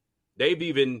find him. They've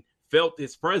even felt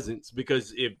his presence,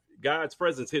 because if God's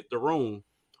presence hit the room,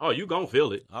 you gonna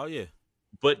feel it. Oh yeah.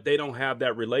 But they don't have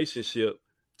that relationship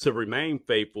to remain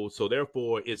faithful. So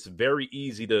therefore it's very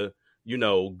easy to,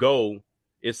 go.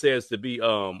 It says to be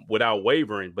without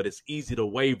wavering, but it's easy to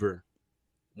waver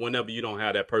whenever you don't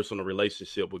have that personal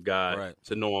relationship with God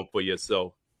to know him for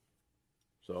yourself.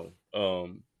 So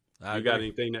you got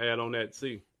anything to add on that,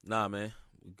 C? Nah, man.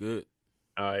 Good.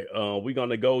 All right. We're going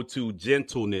to go to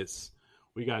gentleness.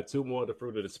 We got two more of the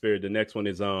fruit of the Spirit. The next one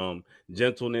is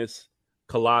gentleness,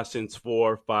 Colossians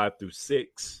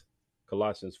 4:5-6.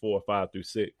 Colossians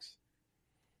 4:5-6.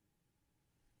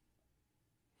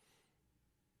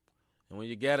 And when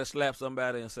you gotta slap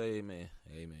somebody and say amen.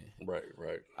 Amen. Right.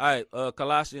 All right,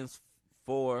 Colossians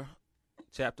 4,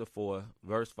 chapter 4,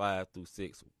 verse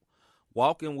 5-6.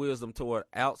 Walk in wisdom toward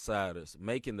outsiders,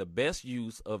 making the best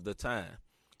use of the time.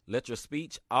 Let your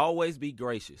speech always be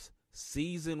gracious,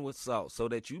 seasoned with salt, so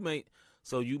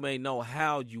you may know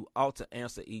how you ought to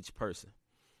answer each person.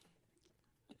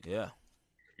 Yeah.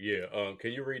 Yeah.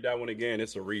 Can you read that one again?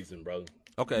 It's a reason, brother.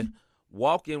 Okay.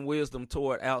 Walk in wisdom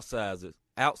toward outsiders,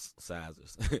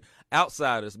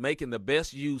 making the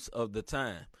best use of the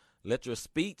time. Let your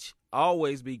speech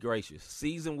always be gracious,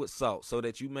 seasoned with salt, so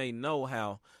that you may know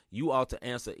how you ought to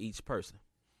answer each person.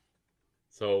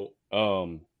 So,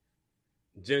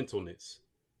 gentleness,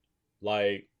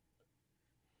 like,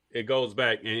 it goes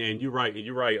back, and you're right,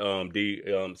 D.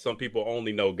 Some people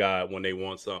only know God when they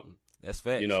want something. That's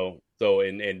fact. So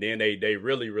and then they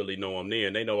really, really know him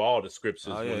then. They know all the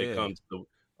scriptures when it comes to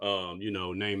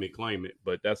name it, claim it,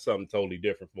 but that's something totally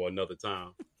different for another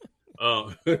time.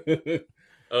 I'm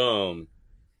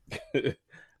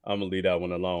gonna leave that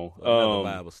one alone. Another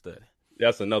Bible study.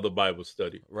 That's another Bible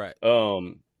study. Right.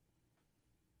 But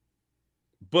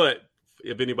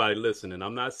if anybody listening,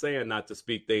 I'm not saying not to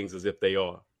speak things as if they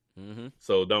are. Mm-hmm.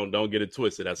 So don't get it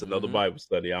twisted. That's another Bible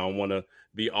study. I don't want to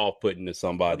be off-putting to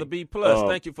somebody. Brother B Plus,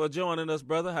 thank you for joining us,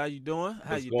 brother. How you doing?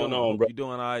 What's going on, bro? You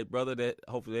doing all right, brother? That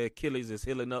hopefully the Achilles is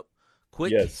healing up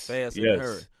quick, fast, and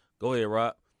hurry. Go ahead,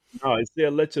 Rob. No, it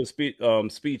said let your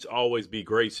speech always be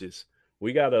gracious.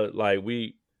 We gotta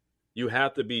you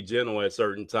have to be gentle at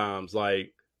certain times.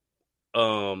 Like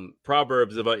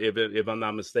Proverbs, if I'm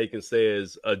not mistaken,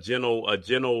 says a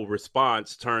gentle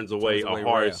response turns away a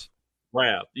harsh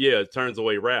wrath. Yeah, it turns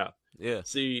away wrath. Yeah.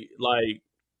 See, like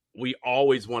we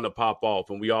always want to pop off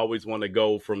and we always want to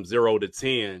go from 0 to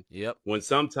 10. Yep. When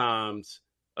sometimes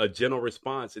a gentle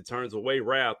response, it turns away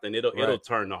wrath and it'll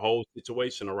turn the whole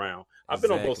situation around. I've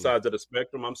been on both sides of the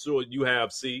spectrum. I'm sure you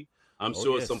have, I'm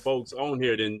sure some folks on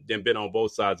here then been on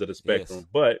both sides of the spectrum.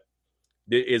 But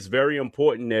it's very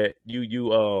important that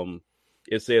you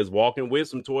it says walk in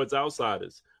wisdom towards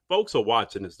outsiders. Folks are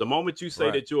watching this. The moment you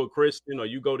say that you're a Christian or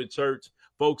you go to church,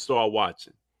 folks start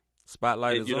watching.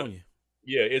 Spotlight is on you.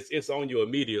 Yeah, it's on you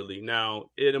immediately. Now,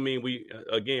 a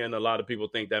lot of people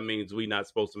think that means we're not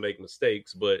supposed to make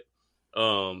mistakes, but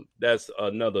that's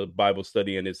another Bible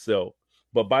study in itself.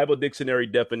 But Bible dictionary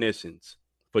definitions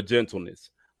for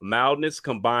gentleness: mildness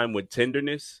combined with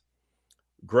tenderness,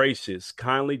 gracious,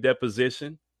 kindly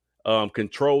deposition,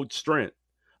 controlled strength,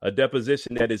 a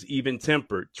deposition that is even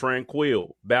tempered,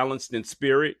 tranquil, balanced in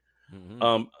spirit,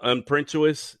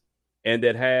 unpresumptuous, and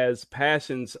that has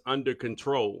passions under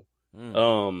control.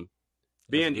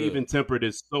 Being even tempered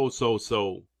is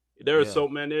so. There's so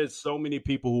many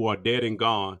people who are dead and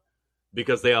gone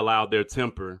because they allowed their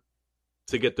temper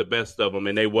to get the best of them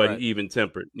and they wasn't even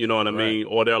tempered. You know what I mean?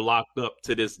 Or they're locked up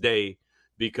to this day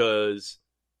because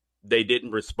they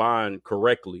didn't respond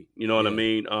correctly. You know what I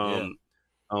mean?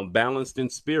 Balanced in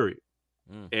spirit.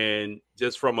 And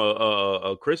just from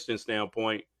a Christian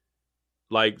standpoint,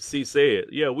 like C said,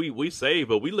 we save,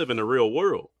 but we live in the real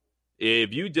world.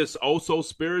 If you just so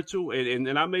spiritual,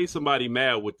 and I made somebody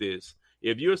mad with this.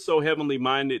 If you're so heavenly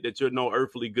minded that you're no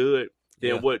earthly good,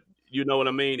 then what, you know what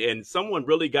I mean? And someone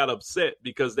really got upset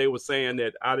because they were saying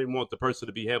that I didn't want the person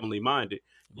to be heavenly minded.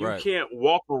 You can't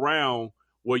walk around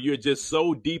where you're just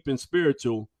so deep and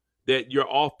spiritual that you're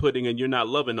off-putting and you're not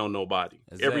loving on nobody.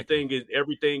 Exactly.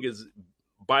 Everything is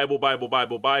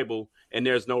Bible, and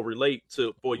there's no relate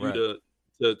for you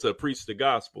to preach the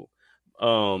gospel.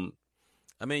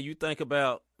 I mean, you think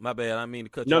about, my bad, I mean to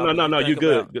cut you off. No, you're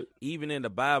good. Even in the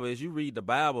Bible, as you read the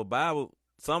Bible,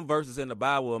 some verses in the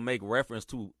Bible will make reference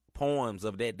to poems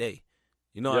of that day.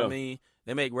 You know what I mean?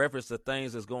 They make reference to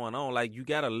things that's going on. Like, you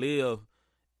got to live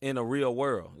in a real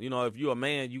world. You know, if you're a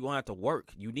man, you're going to have to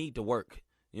work. You need to work,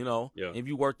 you know? Yeah. If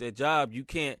you work that job, you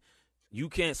can't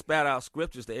spat out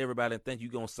scriptures to everybody and think you're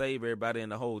going to save everybody in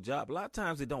the whole job. A lot of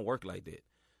times it don't work like that.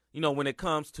 You know, when it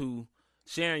comes to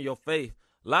sharing your faith,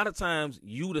 a lot of times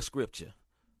you the scripture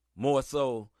more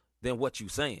so than what you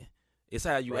saying. It's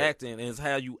how you acting, and it's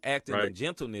how you act in the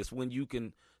gentleness when you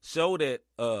can show that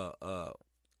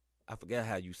I forgot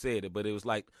how you said it, but it was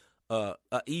like a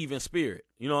even spirit.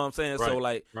 You know what I'm saying? So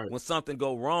like when something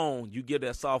go wrong, you give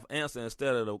that soft answer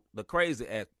instead of the crazy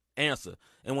answer.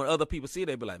 And when other people see it,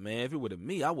 they be like, man, if it would have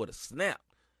me, I would have snapped.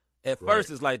 At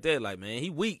first it's like that, like, man, he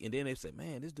weak. And then they say,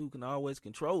 man, this dude can always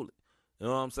control it. You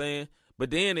know what I'm saying? But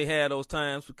then they had those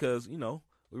times because, you know,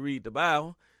 we read the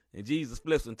Bible and Jesus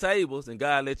flips some tables and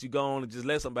God lets you go on and just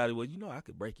let somebody, well, you know, I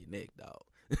could break your neck, dog.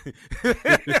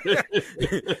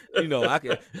 You know, I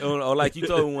can, or like you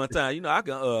told me one time, you know, I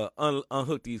can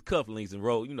unhook these cufflinks and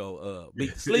roll, you know,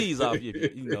 beat the sleeves off you,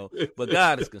 you know. But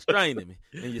God is constraining me,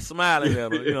 and you're smiling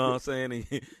at them. You know what I'm saying?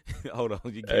 And hold on,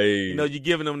 you know, you're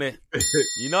giving them that.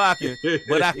 You know, I can,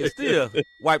 but I can still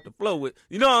wipe the floor with.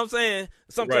 You know what I'm saying?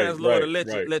 Sometimes Lord will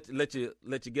let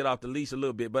you get off the leash a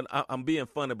little bit. But I'm being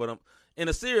funny. But I'm in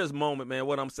a serious moment, man.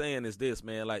 What I'm saying is this,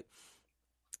 man, like.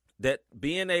 That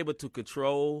being able to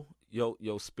control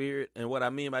your spirit, and what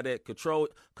I mean by that, control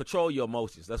your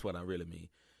emotions. That's what I really mean.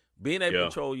 Being able to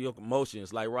control your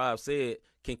emotions, like Rob said,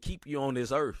 can keep you on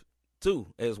this earth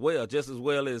too, as well, just as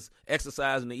well as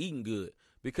exercising and eating good.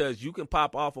 Because you can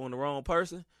pop off on the wrong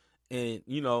person, and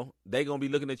you know they gonna be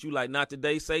looking at you like, not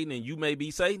today, Satan, and you may be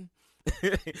Satan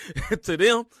to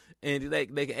them, and they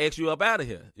can ask you up out of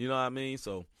here. You know what I mean?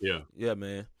 So yeah,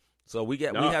 man. So we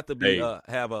have to be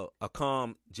have a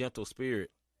calm, gentle spirit.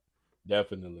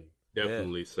 Definitely,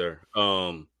 sir.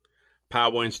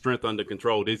 Power and strength under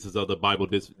control. This is other Bible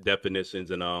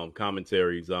definitions and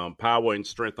commentaries. Power and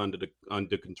strength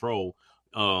under control.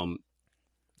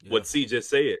 What C just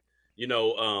said. You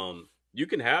know, you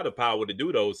can have the power to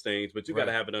do those things, but you got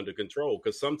to have it under control,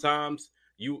 because sometimes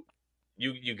you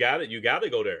got to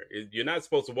go there. You're not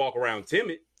supposed to walk around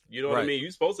timid. You know what I mean?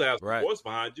 You're supposed to have some force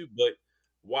behind you, but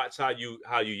watch how you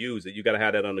use it. You got to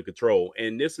have that under control.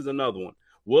 And this is another one: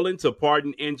 willing to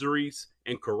pardon injuries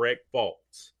and correct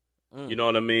faults. You know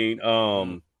what I mean?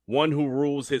 One who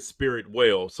rules his spirit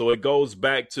well. So it goes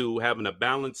back to having a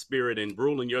balanced spirit and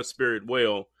ruling your spirit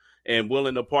well, and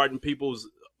willing to pardon people's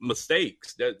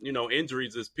mistakes. That, you know,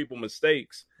 injuries is people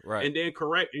mistakes, and then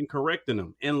correcting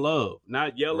them in love,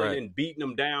 not yelling and beating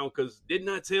them down. Because didn't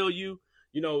I tell you?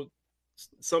 You know,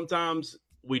 sometimes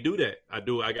we do that. I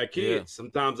got kids. Yeah.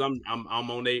 Sometimes I'm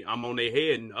on their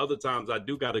head, and other times I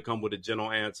do got to come with a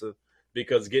gentle answer,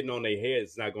 because getting on their head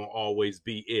is not going to always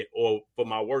be it. Or for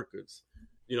my workers,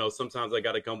 you know, sometimes I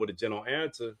got to come with a gentle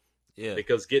answer,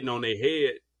 because getting on their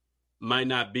head might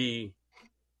not be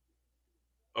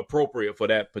appropriate for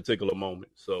that particular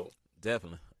moment. So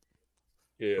definitely,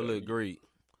 fully agreed.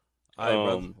 All right,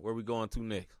 brother, where we going to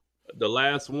next? The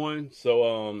last one. So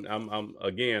I'm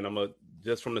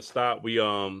just from the start, we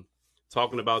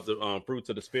talking about the fruits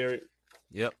of the spirit.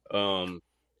 Yep.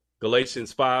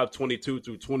 Galatians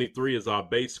 5:22-23 is our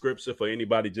base scripture for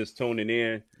anybody just tuning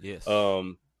in. Yes.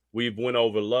 We've went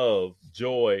over love,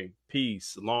 joy,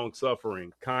 peace, long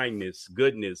suffering, kindness,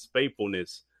 goodness,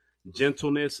 faithfulness,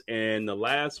 gentleness, and the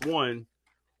last one,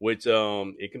 which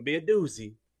it can be a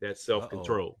doozy, that's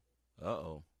self-control.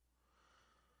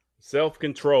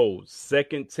 Self-control,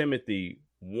 2 Timothy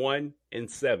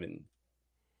 1:7.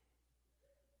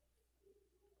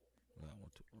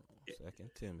 2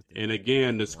 Timothy. And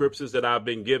again, the scriptures that I've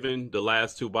been given, the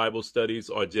last two Bible studies,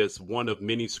 are just one of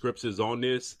many scriptures on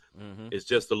this. It's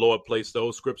just the Lord placed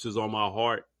those scriptures on my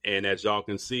heart, and as y'all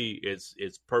can see, it's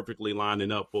perfectly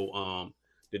lining up for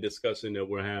the discussion that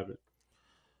we're having.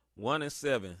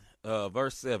 1:7,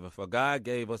 verse 7. For God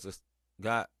gave us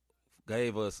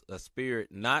a spirit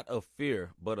not of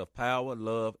fear, but of power,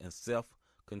 love, and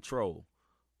self-control.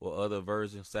 Or other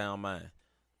versions, sound mind.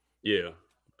 Yeah.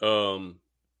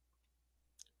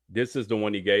 This is the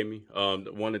one he gave me.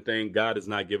 One of the things, God has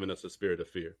not given us a spirit of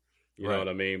fear. You know what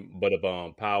I mean? But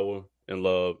of power and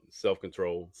love,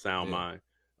 self-control, sound mind.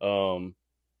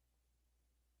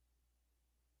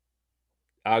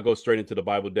 I'll go straight into the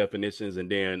Bible definitions, and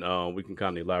then we can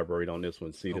kind of elaborate on this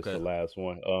one. See, this is the last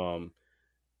one.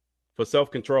 For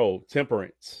self-control,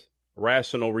 temperance,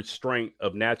 rational restraint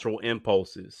of natural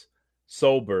impulses,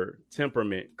 sober,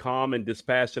 temperament, calm and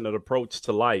dispassionate approach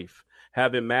to life,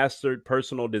 having mastered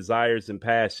personal desires and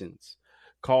passions,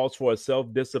 calls for a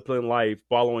self-disciplined life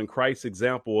following Christ's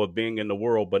example of being in the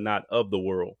world but not of the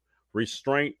world,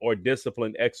 restraint or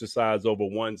disciplined exercise over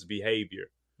one's behavior.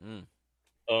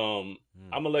 I'm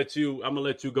gonna let you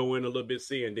go in a little bit,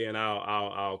 see, and then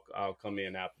I'll come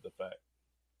in after the fact.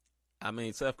 I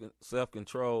mean,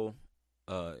 self-control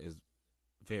is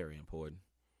very important.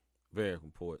 Very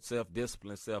important.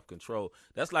 Self-discipline, self-control.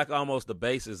 That's like almost the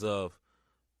basis of,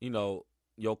 you know,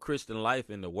 your Christian life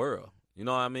in the world. You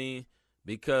know what I mean?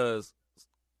 Because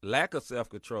lack of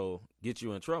self-control gets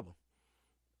you in trouble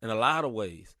in a lot of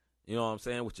ways. You know what I'm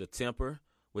saying? With your temper,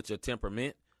 with your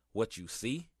temperament, what you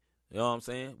see. You know what I'm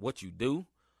saying? What you do. You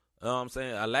know what I'm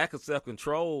saying? A lack of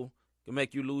self-control can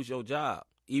make you lose your job,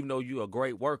 even though you're a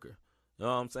great worker. You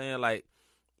know what I'm saying? Like,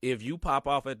 if you pop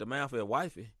off at the mouth at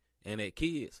wifey and at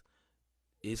kids,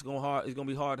 it's gonna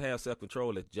be hard to have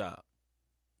self-control at the job.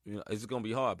 You know, it's gonna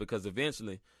be hard because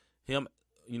eventually,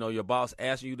 your boss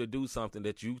asking you to do something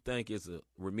that you think is a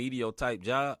remedial type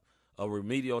job, a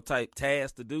remedial type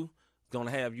task to do, it's gonna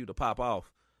have you to pop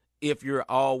off if you're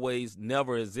always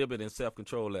never exhibiting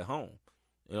self-control at home.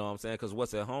 You know what I'm saying? Because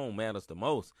what's at home matters the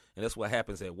most, and that's what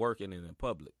happens at work and in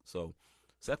public. So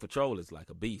self-control is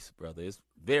like a beast, brother. It's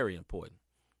very important.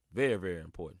 Very, very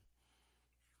important.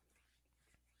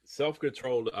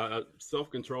 Self-control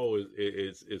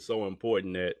is so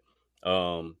important that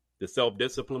the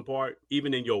self-discipline part,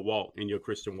 even in your walk, in your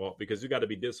Christian walk, because you got to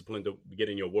be disciplined to get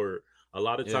in your word. A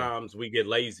lot of times we get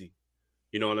lazy,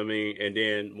 you know what I mean? And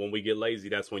then when we get lazy,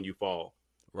 that's when you fall.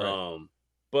 Right.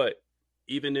 But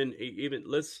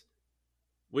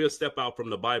we'll step out from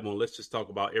the Bible and let's just talk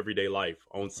about everyday life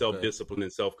on self-discipline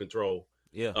and self-control.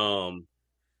 Yeah.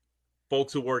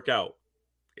 Folks who work out,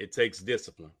 it takes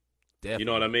discipline. Definitely. You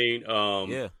know what I mean?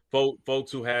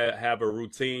 Folks who have a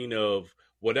routine of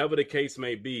whatever the case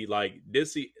may be, like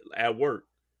this at work,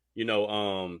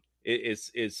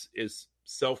 it's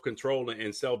self-control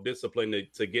and self-discipline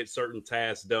to get certain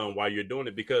tasks done while you're doing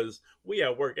it, because we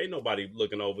at work, ain't nobody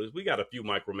looking over us. We got a few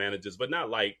micromanagers, but not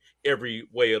like every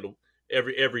way of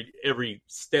every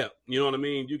step. You know what I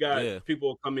mean? You got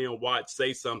people come in, watch,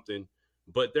 say something,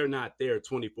 but they're not there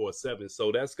 24/7.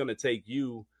 So that's going to take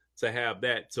you to have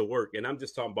that to work. And I'm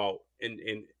just talking about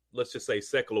in let's just say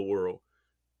secular world.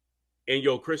 in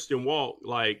your Christian walk,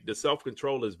 like the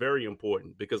self-control is very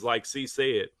important because like C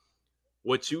said,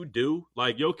 what you do,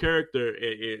 like your character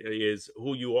is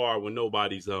who you are when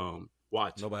nobody's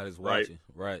watching. Nobody's watching,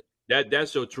 right?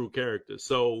 That's your true character.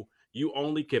 So you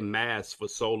only can mask for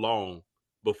so long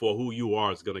before who you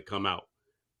are is going to come out.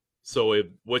 So if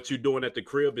what you're doing at the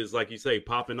crib is, like you say,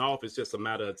 popping off, it's just a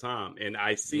matter of time. And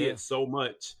I see it so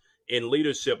much in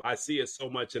leadership. I see it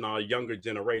so much in our younger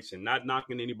generation, not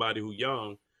knocking anybody who's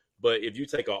young. But if you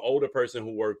take an older person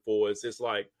who worked for us, it's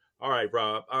like, all right,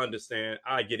 Rob, I understand.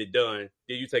 I get it done.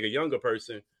 Then you take a younger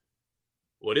person.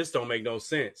 Well, this don't make no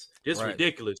sense. This is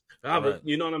ridiculous.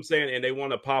 You know what I'm saying? And they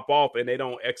want to pop off and they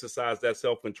don't exercise that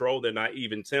self-control. They're not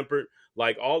even tempered.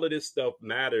 Like all of this stuff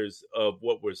matters of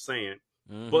what we're saying.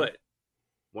 Mm-hmm. But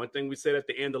one thing we said at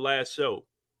the end of last show,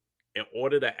 in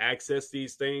order to access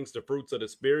these things, the fruits of the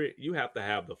Spirit, you have to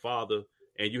have the Father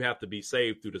and you have to be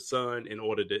saved through the Son in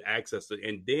order to access it.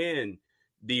 And then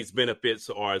these benefits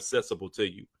are accessible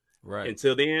to you. Right.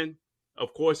 Until then,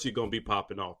 of course, you're going to be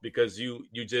popping off because you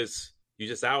just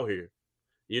out here,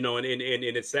 you know, and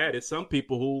it's sad. It's some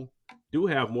people who do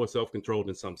have more self-control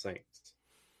than some saints.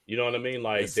 You know what I mean?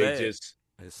 Like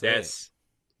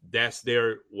that's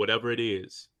their, whatever it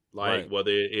is, like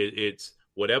whether it's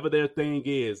whatever their thing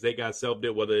is, they got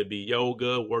whether it be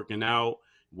yoga, working out,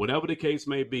 whatever the case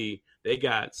may be, they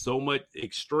got so much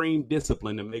extreme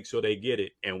discipline to make sure they get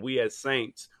it. And we as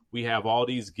saints, we have all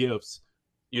these gifts,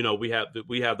 you know, we have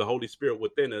the Holy Spirit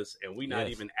within us and we're not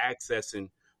even accessing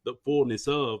the fullness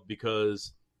of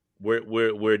because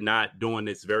we're not doing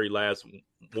this very last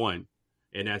one.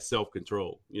 And that's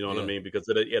self-control. You know what I mean? Because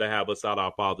it'll have us out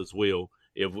our Father's will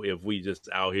if we just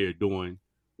out here doing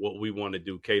what we want to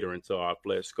do, catering to our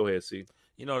flesh. Go ahead, C.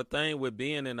 You know, the thing with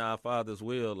being in our Father's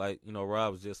will, like, you know,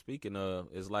 Rob was just speaking of,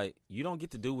 is like you don't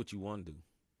get to do what you want to do.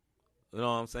 You know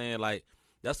what I'm saying? Like,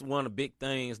 that's one of the big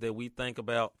things that we think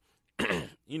about,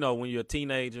 you know, when you're a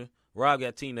teenager. Rob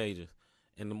got teenagers.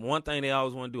 And the one thing they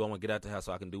always want to do, I want to get out the house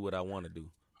so I can do what I want to do,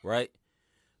 right?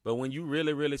 But when you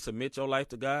really, really submit your life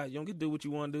to God, you don't get to do what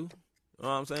you want to do. You know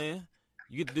what I'm saying?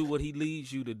 You get to do what he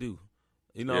leads you to do,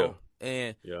 you know?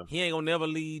 And he ain't going to never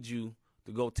lead you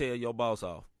to go tell your boss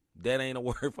off. That ain't a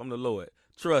word from the Lord.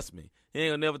 Trust me. He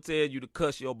ain't going to never tell you to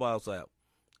cuss your boss out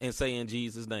and say in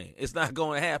Jesus' name. It's not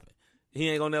going to happen. He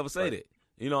ain't going to never say that.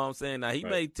 You know what I'm saying? Now, he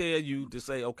may tell you to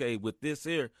say, okay, with this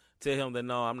here, tell him that,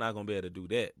 no, I'm not going to be able to do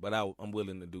that, but I'm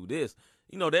willing to do this.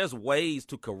 You know, there's ways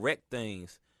to correct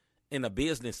things in a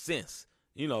business sense.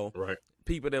 You know,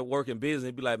 people that work in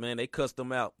business be like, man, they cuss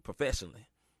them out professionally.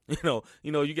 You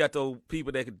know, you got those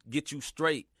people that could get you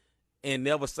straight and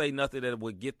never say nothing that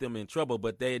would get them in trouble,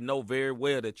 but they know very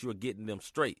well that you're getting them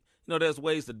straight. You know, there's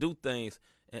ways to do things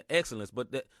in excellence, but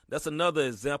that's another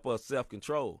example of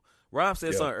self-control. Rob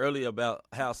said something earlier about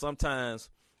how sometimes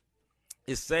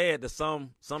it's sad that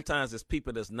sometimes it's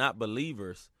people that's not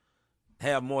believers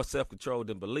have more self-control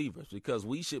than believers, because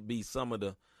we should be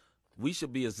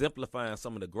exemplifying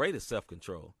some of the greatest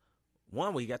self-control.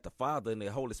 One, we got the Father and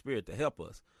the Holy Spirit to help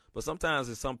us. But sometimes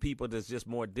it's some people that's just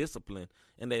more disciplined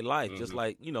in their life. Mm-hmm. Just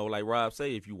like, you know, like Rob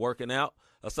say, if you're working out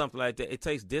or something like that, it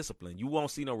takes discipline. You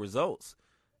won't see no results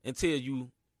until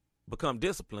you become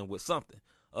disciplined with something.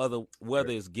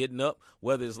 Whether it's getting up,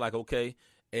 whether it's like, okay,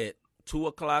 at 2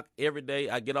 o'clock every day,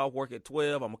 I get off work at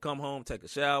 12, I'm going to come home, take a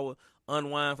shower,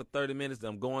 unwind for 30 minutes,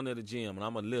 then I'm going to the gym, and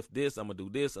I'm going to lift this, I'm going to do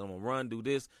this, I'm going to run, do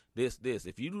this.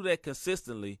 If you do that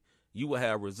consistently, you will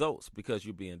have results because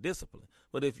you're being disciplined.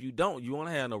 But if you don't, you won't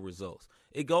have no results.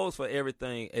 It goes for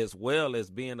everything as well as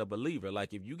being a believer.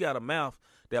 Like if you got a mouth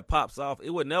that pops off,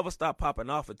 it would never stop popping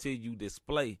off until you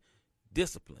display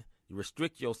discipline. You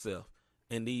restrict yourself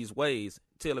in these ways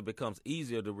till it becomes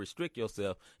easier to restrict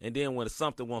yourself. And then when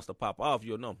something wants to pop off,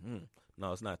 you'll know,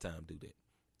 no, it's not time to do that.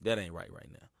 That ain't right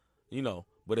now. You know,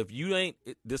 but if you ain't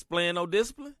displaying no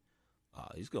discipline,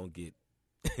 it's going to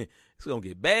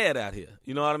get bad out here.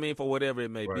 You know what I mean? For whatever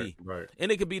it may be. Right.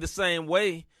 And it could be the same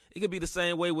way. It could be the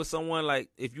same way with someone, like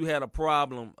if you had a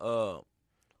problem,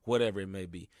 whatever it may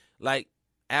be, like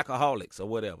alcoholics or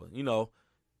whatever, you know,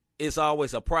 it's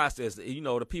always a process. You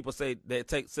know, the people say they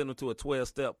send them to a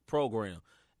 12-step program.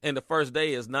 And the first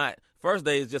day is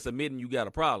just admitting you got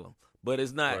a problem. But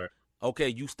it's not, okay,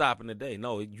 you stopping today.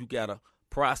 No, you got to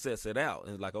process it out.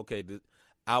 And it's like, okay,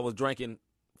 I was drinking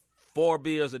 4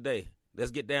 beers a day.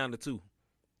 Let's get down to 2.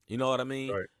 You know what I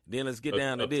mean? Right. Then let's get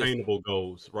down to this. Obtainable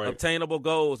goals, right? Obtainable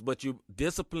goals, but you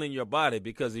discipline your body,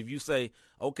 because if you say,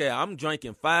 okay, I'm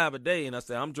drinking 5 a day, and I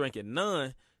say I'm drinking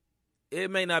none, it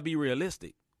may not be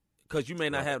realistic, because you may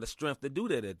not have the strength to do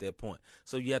that at that point.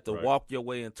 So you have to walk your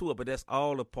way into it, but that's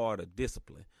all a part of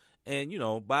discipline.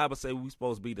 And, Bible say we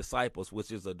supposed to be disciples,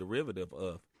 which is a derivative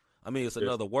of, it's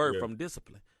another word from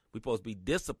discipline. We supposed to be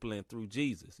disciplined through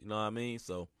Jesus. You know what I mean?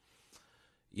 So,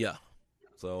 yeah.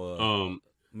 So,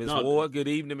 Miss Ward, good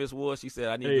evening, Miss Ward. She said,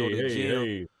 I need to go to the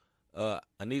gym.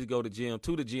 I need to go to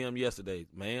the gym yesterday.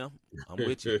 Ma'am, I'm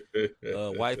with you.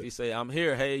 Wifey say, I'm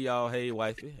here. Hey, y'all. Hey,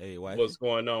 wifey. Hey, wifey. What's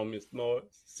going on, Miss Moore?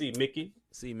 See Mickey.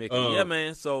 Yeah,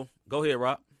 man. So go ahead,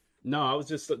 Rob. No, I was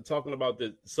just talking about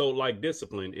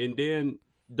discipline, and then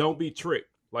don't be tricked.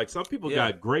 Like some people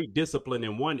got great discipline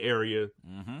in one area,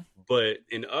 but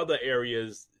in other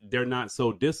areas, they're not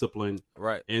so disciplined.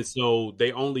 Right. And so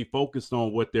they only focused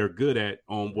on what they're good at,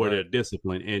 on where they're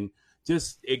disciplined. And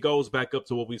just, it goes back up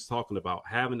to what we was talking about,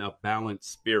 having a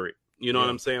balanced spirit. You know what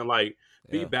I'm saying? Like,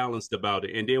 be balanced about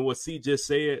it. And then what C just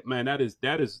said, man,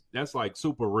 that's like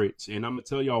super rich. And I'm going to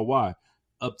tell y'all why.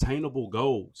 Obtainable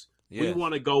goals. Yes. We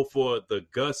want to go for the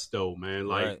gusto, man.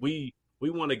 Like we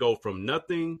want to go from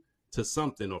nothing to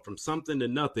something, or from something to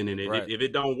nothing. And if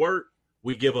it don't work,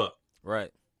 we give up.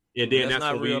 Right. And then that's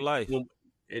not when real life.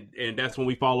 And that's when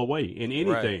we fall away in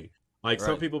anything. Right. Like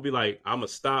some people be like, I'm going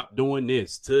to stop doing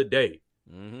this today.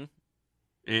 Mm-hmm.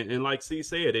 And like C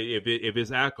said, if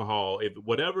it's alcohol, if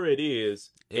whatever it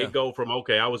is, it go from,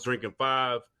 okay, I was drinking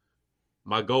 5.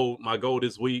 My goal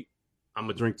this week, I'm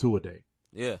going to drink 2 a day.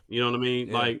 Yeah. You know what I mean?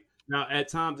 Yeah. Like, now at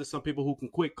times there's some people who can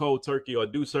quit cold turkey or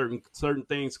do certain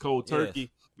things cold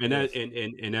turkey.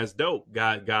 And that's dope.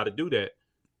 God got to do that.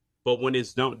 But when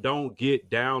it's don't get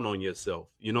down on yourself.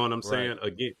 You know what I'm saying?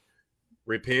 Again,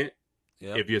 repent.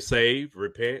 Yep. If you're saved,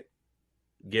 repent.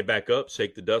 Get back up,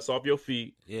 shake the dust off your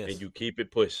feet, and you keep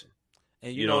it pushing.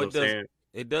 And you know what I'm saying?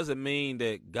 It doesn't mean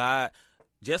that God,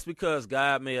 just because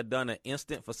God may have done an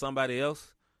instant for somebody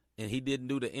else and he didn't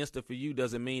do the instant for you,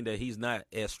 doesn't mean that he's not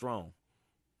as strong.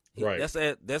 Right.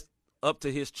 That's up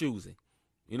to his choosing.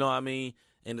 You know what I mean?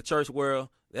 In the church world,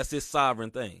 that's his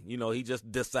sovereign thing. He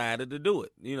just decided to do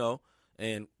it,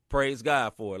 and praise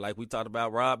God for it. Like we talked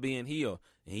about Rob being healed.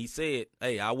 And he said,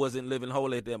 hey, I wasn't living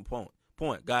holy at that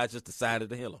point. God just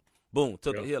decided to heal him. Boom,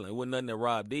 took a healing. It wasn't nothing that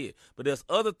Rob did. But there's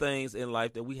other things in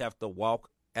life that we have to walk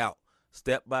out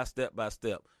step by step by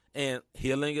step. And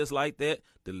healing is like that.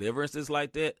 Deliverance is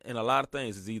like that. And a lot of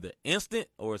things is either instant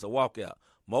or it's a walkout.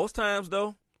 Most times,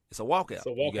 though, it's a walkout.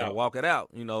 You got to walk it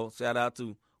out. Shout out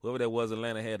to whoever that was in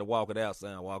Atlanta had to walk it out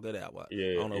sound. Walk it out.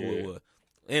 I don't know who it was.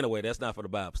 Anyway, that's not for the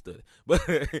Bible study.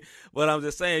 But I'm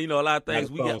just saying, a lot of things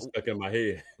we got stuck in my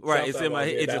head. Right, it's in my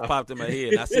head. It just popped in my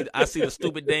head. I see the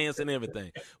stupid dance and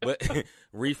everything. But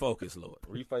refocus, Lord.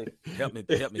 Refocus. Help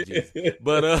me, Jesus.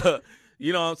 But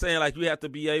you know what I'm saying? Like, you have to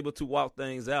be able to walk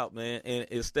things out, man, and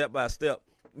it's step by step.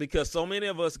 Because so many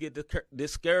of us get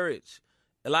discouraged.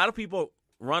 A lot of people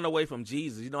run away from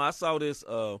Jesus. I saw this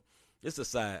it's a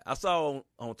side. I saw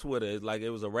on Twitter, it's like it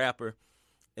was a rapper.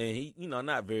 And he,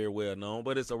 not very well known,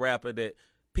 but it's a rapper that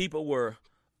people were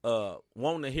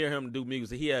wanting to hear him do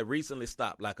music. He had recently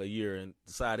stopped like a year and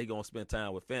decided he going to spend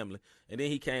time with family. And then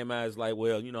he came out as like,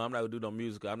 well, I'm not going to do no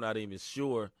music. I'm not even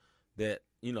sure that,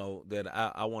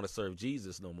 that I want to serve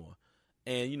Jesus no more.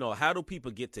 And, how do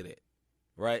people get to that,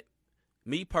 right?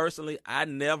 Me personally, I've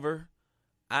never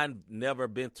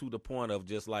been to the point of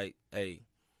just like, hey,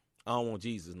 I don't want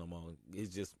Jesus no more.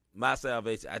 It's just my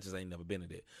salvation. I just ain't never been to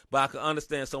that. But I can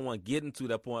understand someone getting to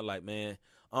that point like, man,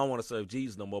 I don't want to serve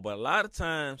Jesus no more. But a lot of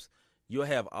times you'll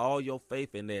have all your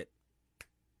faith in that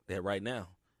right now.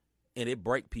 And it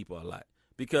break people a lot.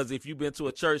 Because if you've been to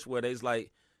a church where there's like,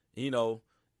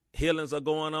 healings are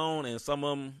going on and some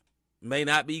of them may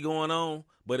not be going on,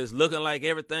 but it's looking like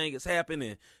everything is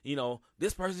happening.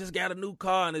 This person just got a new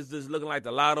car and it's just looking like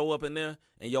the lotto up in there,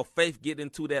 and your faith get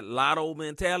into that lotto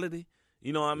mentality.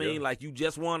 You know what I mean? Yeah. Like, you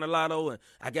just won a lotto and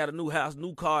I got a new house,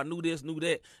 new car, new this, new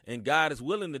that. And God is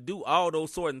willing to do all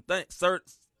those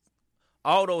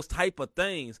all those type of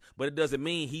things, but it doesn't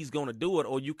mean he's going to do it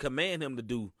or you command him to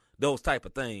do those type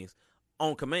of things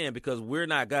on command, because we're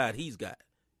not God, he's God.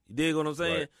 You dig what I'm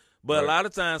saying? Right. But a lot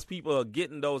of times people are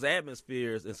getting those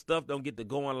atmospheres and stuff don't get to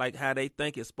going like how they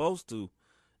think it's supposed to.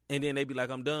 And then they be like,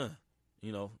 I'm done.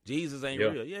 Jesus ain't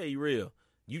real. Yeah, he real.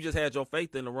 You just had your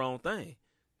faith in the wrong thing.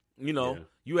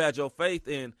 You had your faith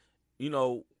in,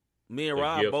 me and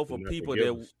Rob both are people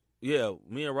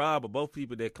me and Rob are both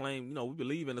people that claim, we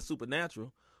believe in the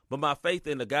supernatural. But my faith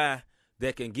in the guy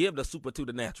that can give the super to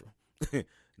the natural.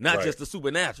 Not just the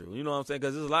supernatural. You know what I'm saying?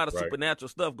 Because there's a lot of supernatural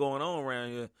stuff going on around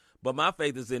here. But my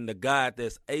faith is in the God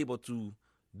that's able to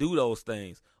do those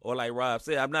things. Or like Rob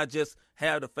said, I'm not just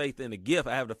have the faith in the gift.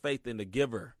 I have the faith in the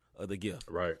giver of the gift.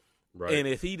 Right. And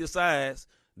if he decides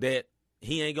that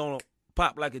he ain't going to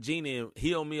pop like a genie and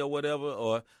heal me or whatever,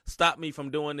 or stop me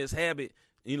from doing this habit,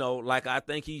 like I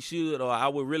think he should, or I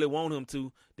would really want him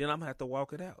to, then I'm going to have to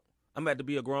walk it out. I'm going to have to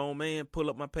be a grown man, pull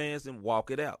up my pants and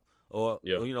walk it out. Or,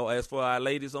 as for our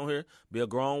ladies on here, be a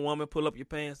grown woman, pull up your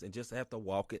pants and just have to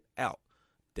walk it out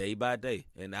day by day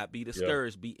and not be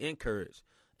discouraged, be encouraged.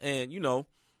 And, you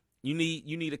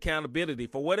need accountability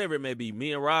for whatever it may be.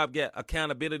 Me and Rob got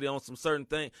accountability on some certain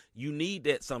thing. You need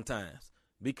that sometimes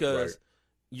because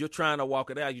you're trying to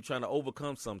walk it out. You're trying to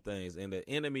overcome some things, and the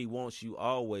enemy wants you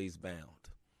always bound,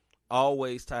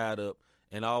 always tied up,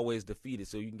 and always defeated.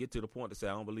 So you can get to the point to say,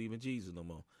 I don't believe in Jesus no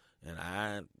more. And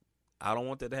I don't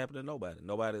want that to happen to nobody.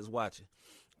 Nobody is watching.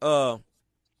 Before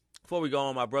we go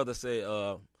on, my brother said,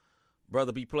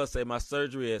 Brother B Plus say my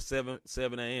surgery at 7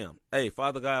 a.m. Hey,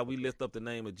 Father God, we lift up the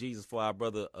name of Jesus for our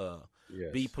brother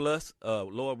B Plus.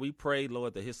 Lord, we pray,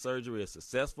 Lord, that his surgery is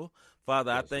successful.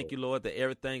 Father, I thank you, Lord, that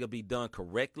everything will be done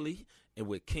correctly and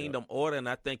with kingdom order. And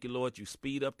I thank you, Lord, you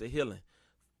speed up the healing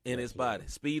in his body.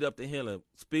 Speed up the healing.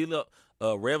 Speed up,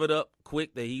 rev it up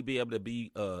quick that he be able to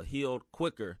be healed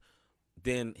quicker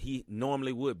than he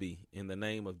normally would be in the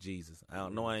name of Jesus. I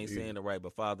don't know I ain't saying it right,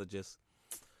 but Father,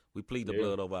 we plead the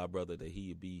blood over our brother that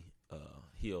he be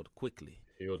healed quickly.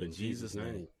 Healed in Jesus'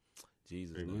 name.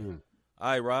 Jesus' name. All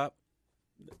right, Rob.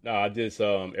 No, I just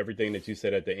everything that you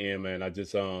said at the end, man. I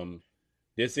just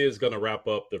this is gonna wrap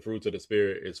up the fruits of the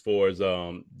spirit as far as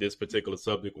this particular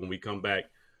subject. When we come back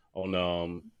on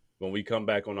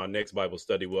our next Bible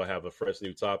study, we'll have a fresh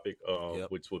new topic,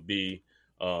 which would be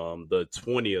the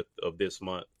 20th of this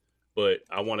month. But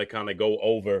I want to kind of go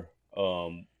over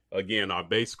again, our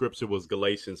base scripture was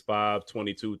Galatians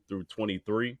 5:22 through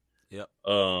 23.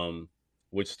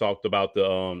 Which talked about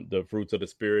the fruits of the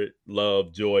spirit: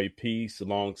 love, joy, peace,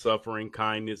 long suffering,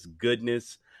 kindness,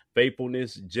 goodness,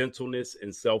 faithfulness, gentleness,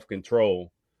 and self-control.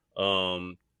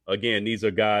 Again, these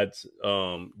are God's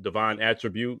divine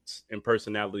attributes and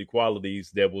personality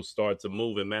qualities that will start to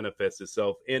move and manifest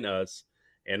itself in us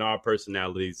and our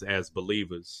personalities as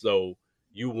believers. So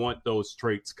you want those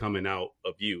traits coming out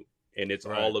of you, and it's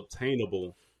all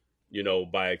obtainable,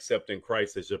 by accepting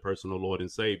Christ as your personal Lord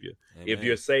and Savior. Amen. If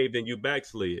you're saved and you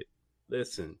backslid,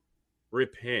 listen,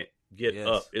 repent, get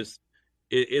up.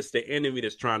 It's the enemy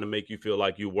that's trying to make you feel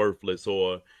like you're worthless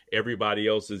or everybody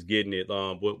else is getting it.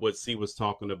 What C was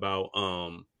talking about,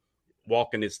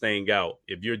 walking this thing out.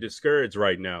 If you're discouraged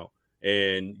right now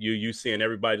and you seeing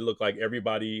everybody look like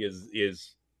everybody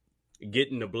is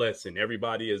getting the blessing,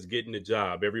 everybody is getting the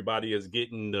job, everybody is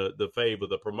getting the favor,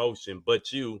 the promotion,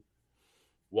 but you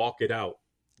walk it out.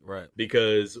 Right.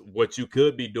 Because what you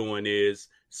could be doing is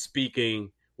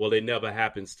speaking, well, it never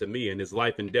happens to me. And it's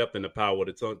life and death in the power of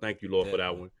the tongue. Thank you, Lord, for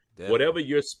that one. Definitely. Whatever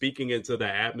you're speaking into the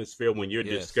atmosphere when you're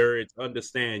discouraged,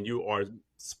 understand you are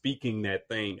speaking that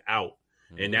thing out.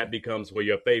 Mm-hmm. And that becomes where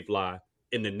your faith lies,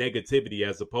 in the negativity,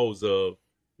 as opposed to,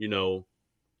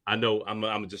 I know I'm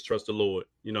gonna just trust the Lord.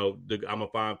 I'm gonna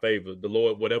find favor. The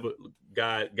Lord, whatever,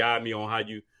 guide me on how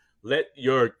you let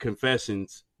your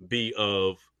confessions be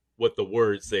of what the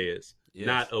word says,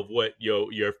 not of what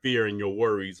your fear and your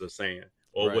worries are saying,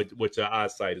 or what your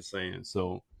eyesight is saying.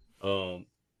 So,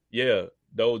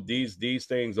 though these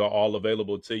things are all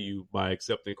available to you by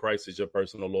accepting Christ as your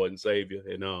personal Lord and Savior.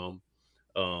 And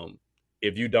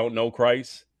if you don't know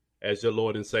Christ as your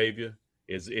Lord and Savior,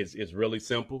 it's really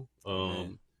simple.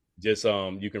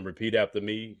 You can repeat after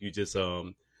me. You just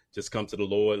come to the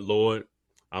Lord. Lord,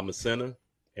 I'm a sinner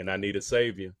and I need a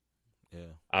Savior.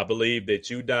 Yeah. I believe that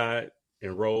you died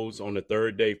and rose on the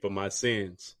third day for my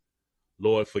sins.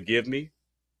 Lord, forgive me.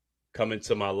 Come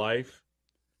into my life.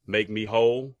 Make me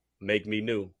whole. Make me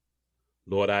new.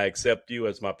 Lord, I accept you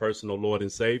as my personal Lord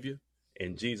and Savior.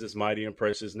 In Jesus' mighty and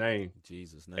precious name.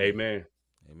 Jesus' name. Amen.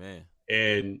 Amen.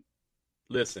 And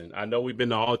listen, I know we've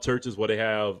been to all churches where they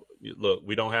have, look,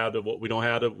 we don't have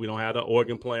the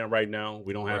organ playing right now.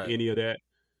 We don't have any of that.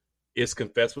 It's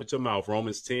confess with your mouth.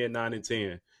 Romans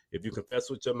 10:9-10. If you confess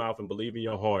with your mouth and believe in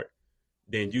your heart,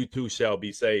 then you too shall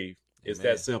be saved. It's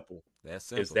that simple. That's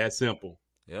simple. It's that simple.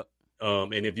 Yep.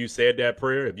 And if you said that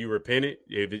prayer, if you repented,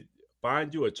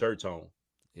 find you a church home.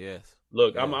 Yes.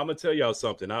 Look, I'm gonna tell y'all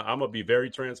something. I'm gonna be very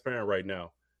transparent right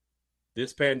now.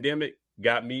 This pandemic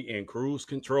got me in cruise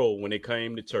control when it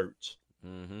came to church.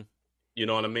 Mm-hmm. You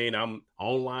know what I mean? I'm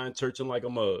online churching like a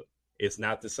mug. It's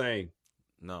not the same.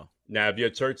 No. Now, if your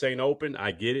church ain't open,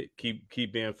 I get it.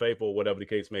 Keep being faithful, whatever the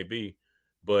case may be.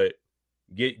 But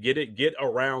get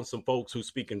around some folks who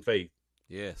speak in faith.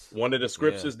 Yes. One of the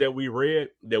scriptures that we read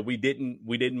that we didn't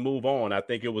move on. I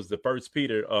think it was the 1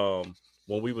 Peter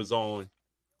when we was on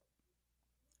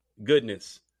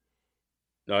goodness.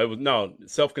 No, it was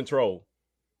self-control.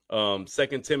 2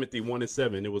 Timothy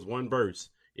 1:7. It was one verse.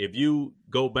 if you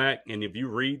go back and if you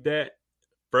read that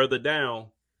further down,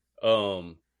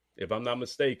 if I'm not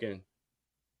mistaken,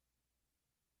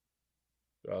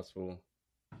 gospel.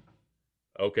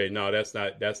 Okay, no, that's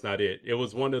not it. It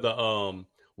was one of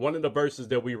the verses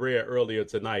that we read earlier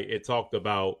tonight. It talked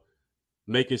about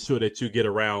making sure that you get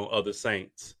around other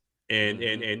saints and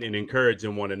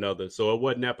encouraging one another. So it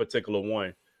wasn't that particular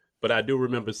one, but I do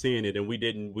remember seeing it, and we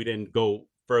didn't go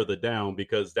further down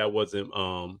because that wasn't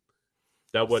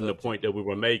the point that we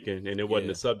were making, and it wasn't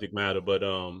the subject matter. But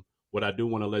what I do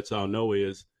want to let y'all know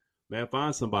is, man,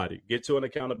 find somebody, get you an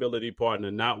accountability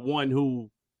partner, not one who,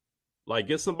 like,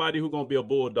 get somebody who's gonna be a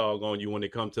bulldog on you when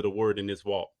it comes to the word in this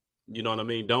walk. You know what I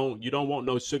mean? You don't want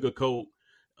no sugarcoat,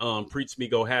 preach me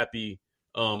go happy,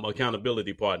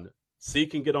 accountability partner. C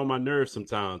can get on my nerves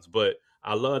sometimes, but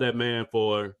I love that man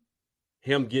for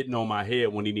him getting on my head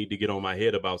when he need to get on my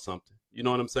head about something. You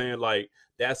know what I'm saying? Like,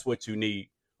 that's what you need.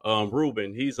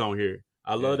 Ruben, he's on here.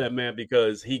 I love that man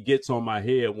because he gets on my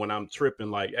head when I'm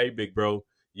tripping, like, hey, big bro,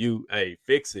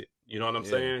 fix it. You know what I'm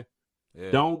saying?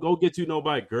 Yeah. Don't go get you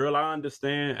nobody. Girl, I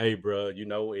understand. Hey, bro, you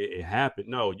know, it happened.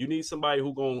 No, you need somebody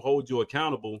who going to hold you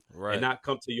accountable and not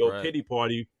come to your pity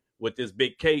party with this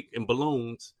big cake and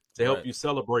balloons to help you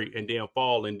celebrate and then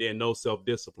fall and then no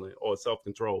self-discipline or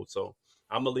self-control. So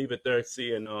I'm going to leave it there,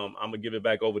 C, and I'm going to give it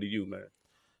back over to you, man.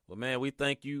 Well, man, we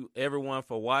thank you, everyone,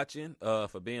 for watching,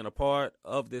 for being a part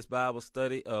of this Bible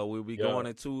study. We'll be going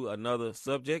into another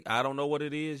subject. I don't know what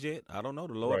it is yet. I don't know.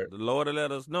 The Lord will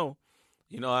let us know.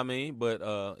 You know what I mean? But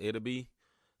it'll be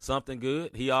something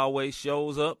good. He always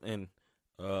shows up and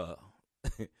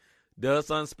does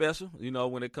something special, you know,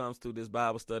 when it comes to this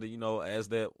Bible study. You know, as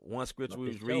that one scripture we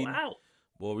was reading,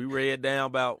 boy, we read down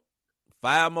about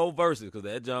 5 more verses because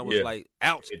that John was like,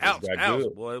 ouch, ouch, ouch.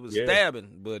 Good. Boy, it was stabbing,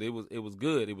 but it was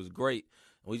good. It was great.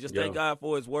 We just thank God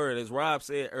for his word. As Rob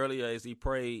said earlier, as he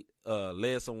prayed,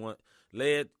 led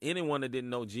anyone that didn't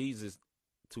know Jesus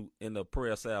in the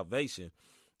prayer of salvation.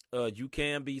 You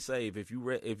can be saved. If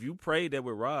you pray that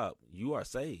with Rob, you are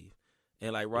saved.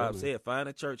 And like Rob said, find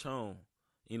a church home.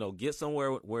 You know, get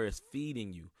somewhere where it's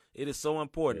feeding you. It is so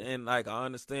important. And like, I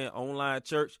understand online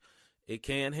church, it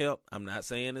can help. I'm not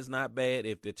saying it's not bad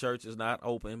if the church is not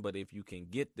open, but if you can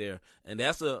get there. And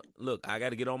that's look, I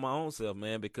got to get on my own self,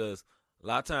 man, because a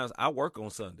lot of times I work on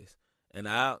Sundays and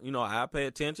I pay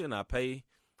attention.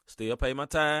 Still pay my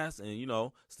tithes and, you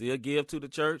know, still give to the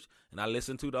church. And I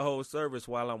listen to the whole service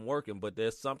while I'm working. But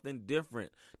there's something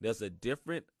different. There's a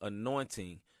different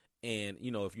anointing. And, you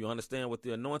know, if you understand what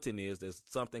the anointing is, there's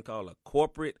something called a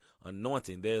corporate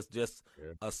anointing. There's just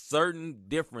a certain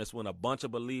difference when a bunch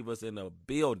of believers in a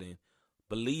building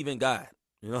believe in God.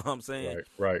 You know what I'm saying?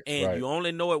 Right. And you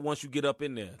only know it once you get up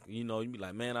in there. You know, you be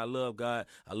like, man, I love God.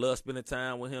 I love spending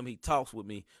time with him. He talks with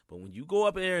me. But when you go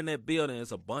up there in that building,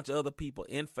 it's a bunch of other people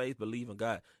in faith believing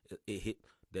God. It hit,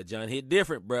 that John hit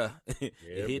different, bruh. It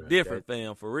hit different,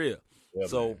 fam, for real. Yeah,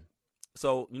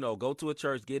 so, you know, go to a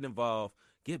church, get involved,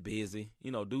 get busy,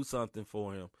 you know, do something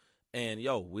for him. And,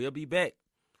 we'll be back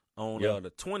on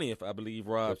the 20th, I believe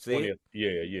Rob said.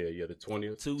 Yeah, the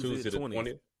 20th. Tuesday the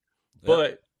 20th.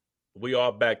 But we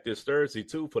are back this Thursday,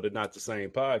 too, for the Not the Same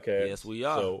podcast. Yes, we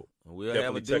are. So we'll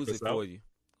have a doozy for you.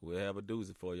 We'll have a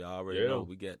doozy for you. I already know.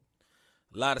 We got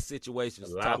a lot of situations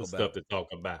to talk about. A lot of stuff to talk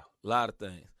about. A lot of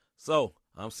things. So,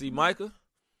 I'm C. Micah.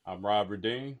 I'm Robert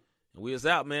Dean. And we is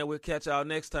out, man. We'll catch y'all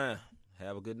next time.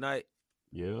 Have a good night.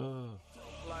 Yeah.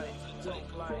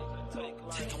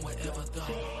 Take them wherever though.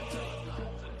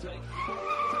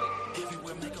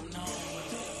 Everywhere make them know.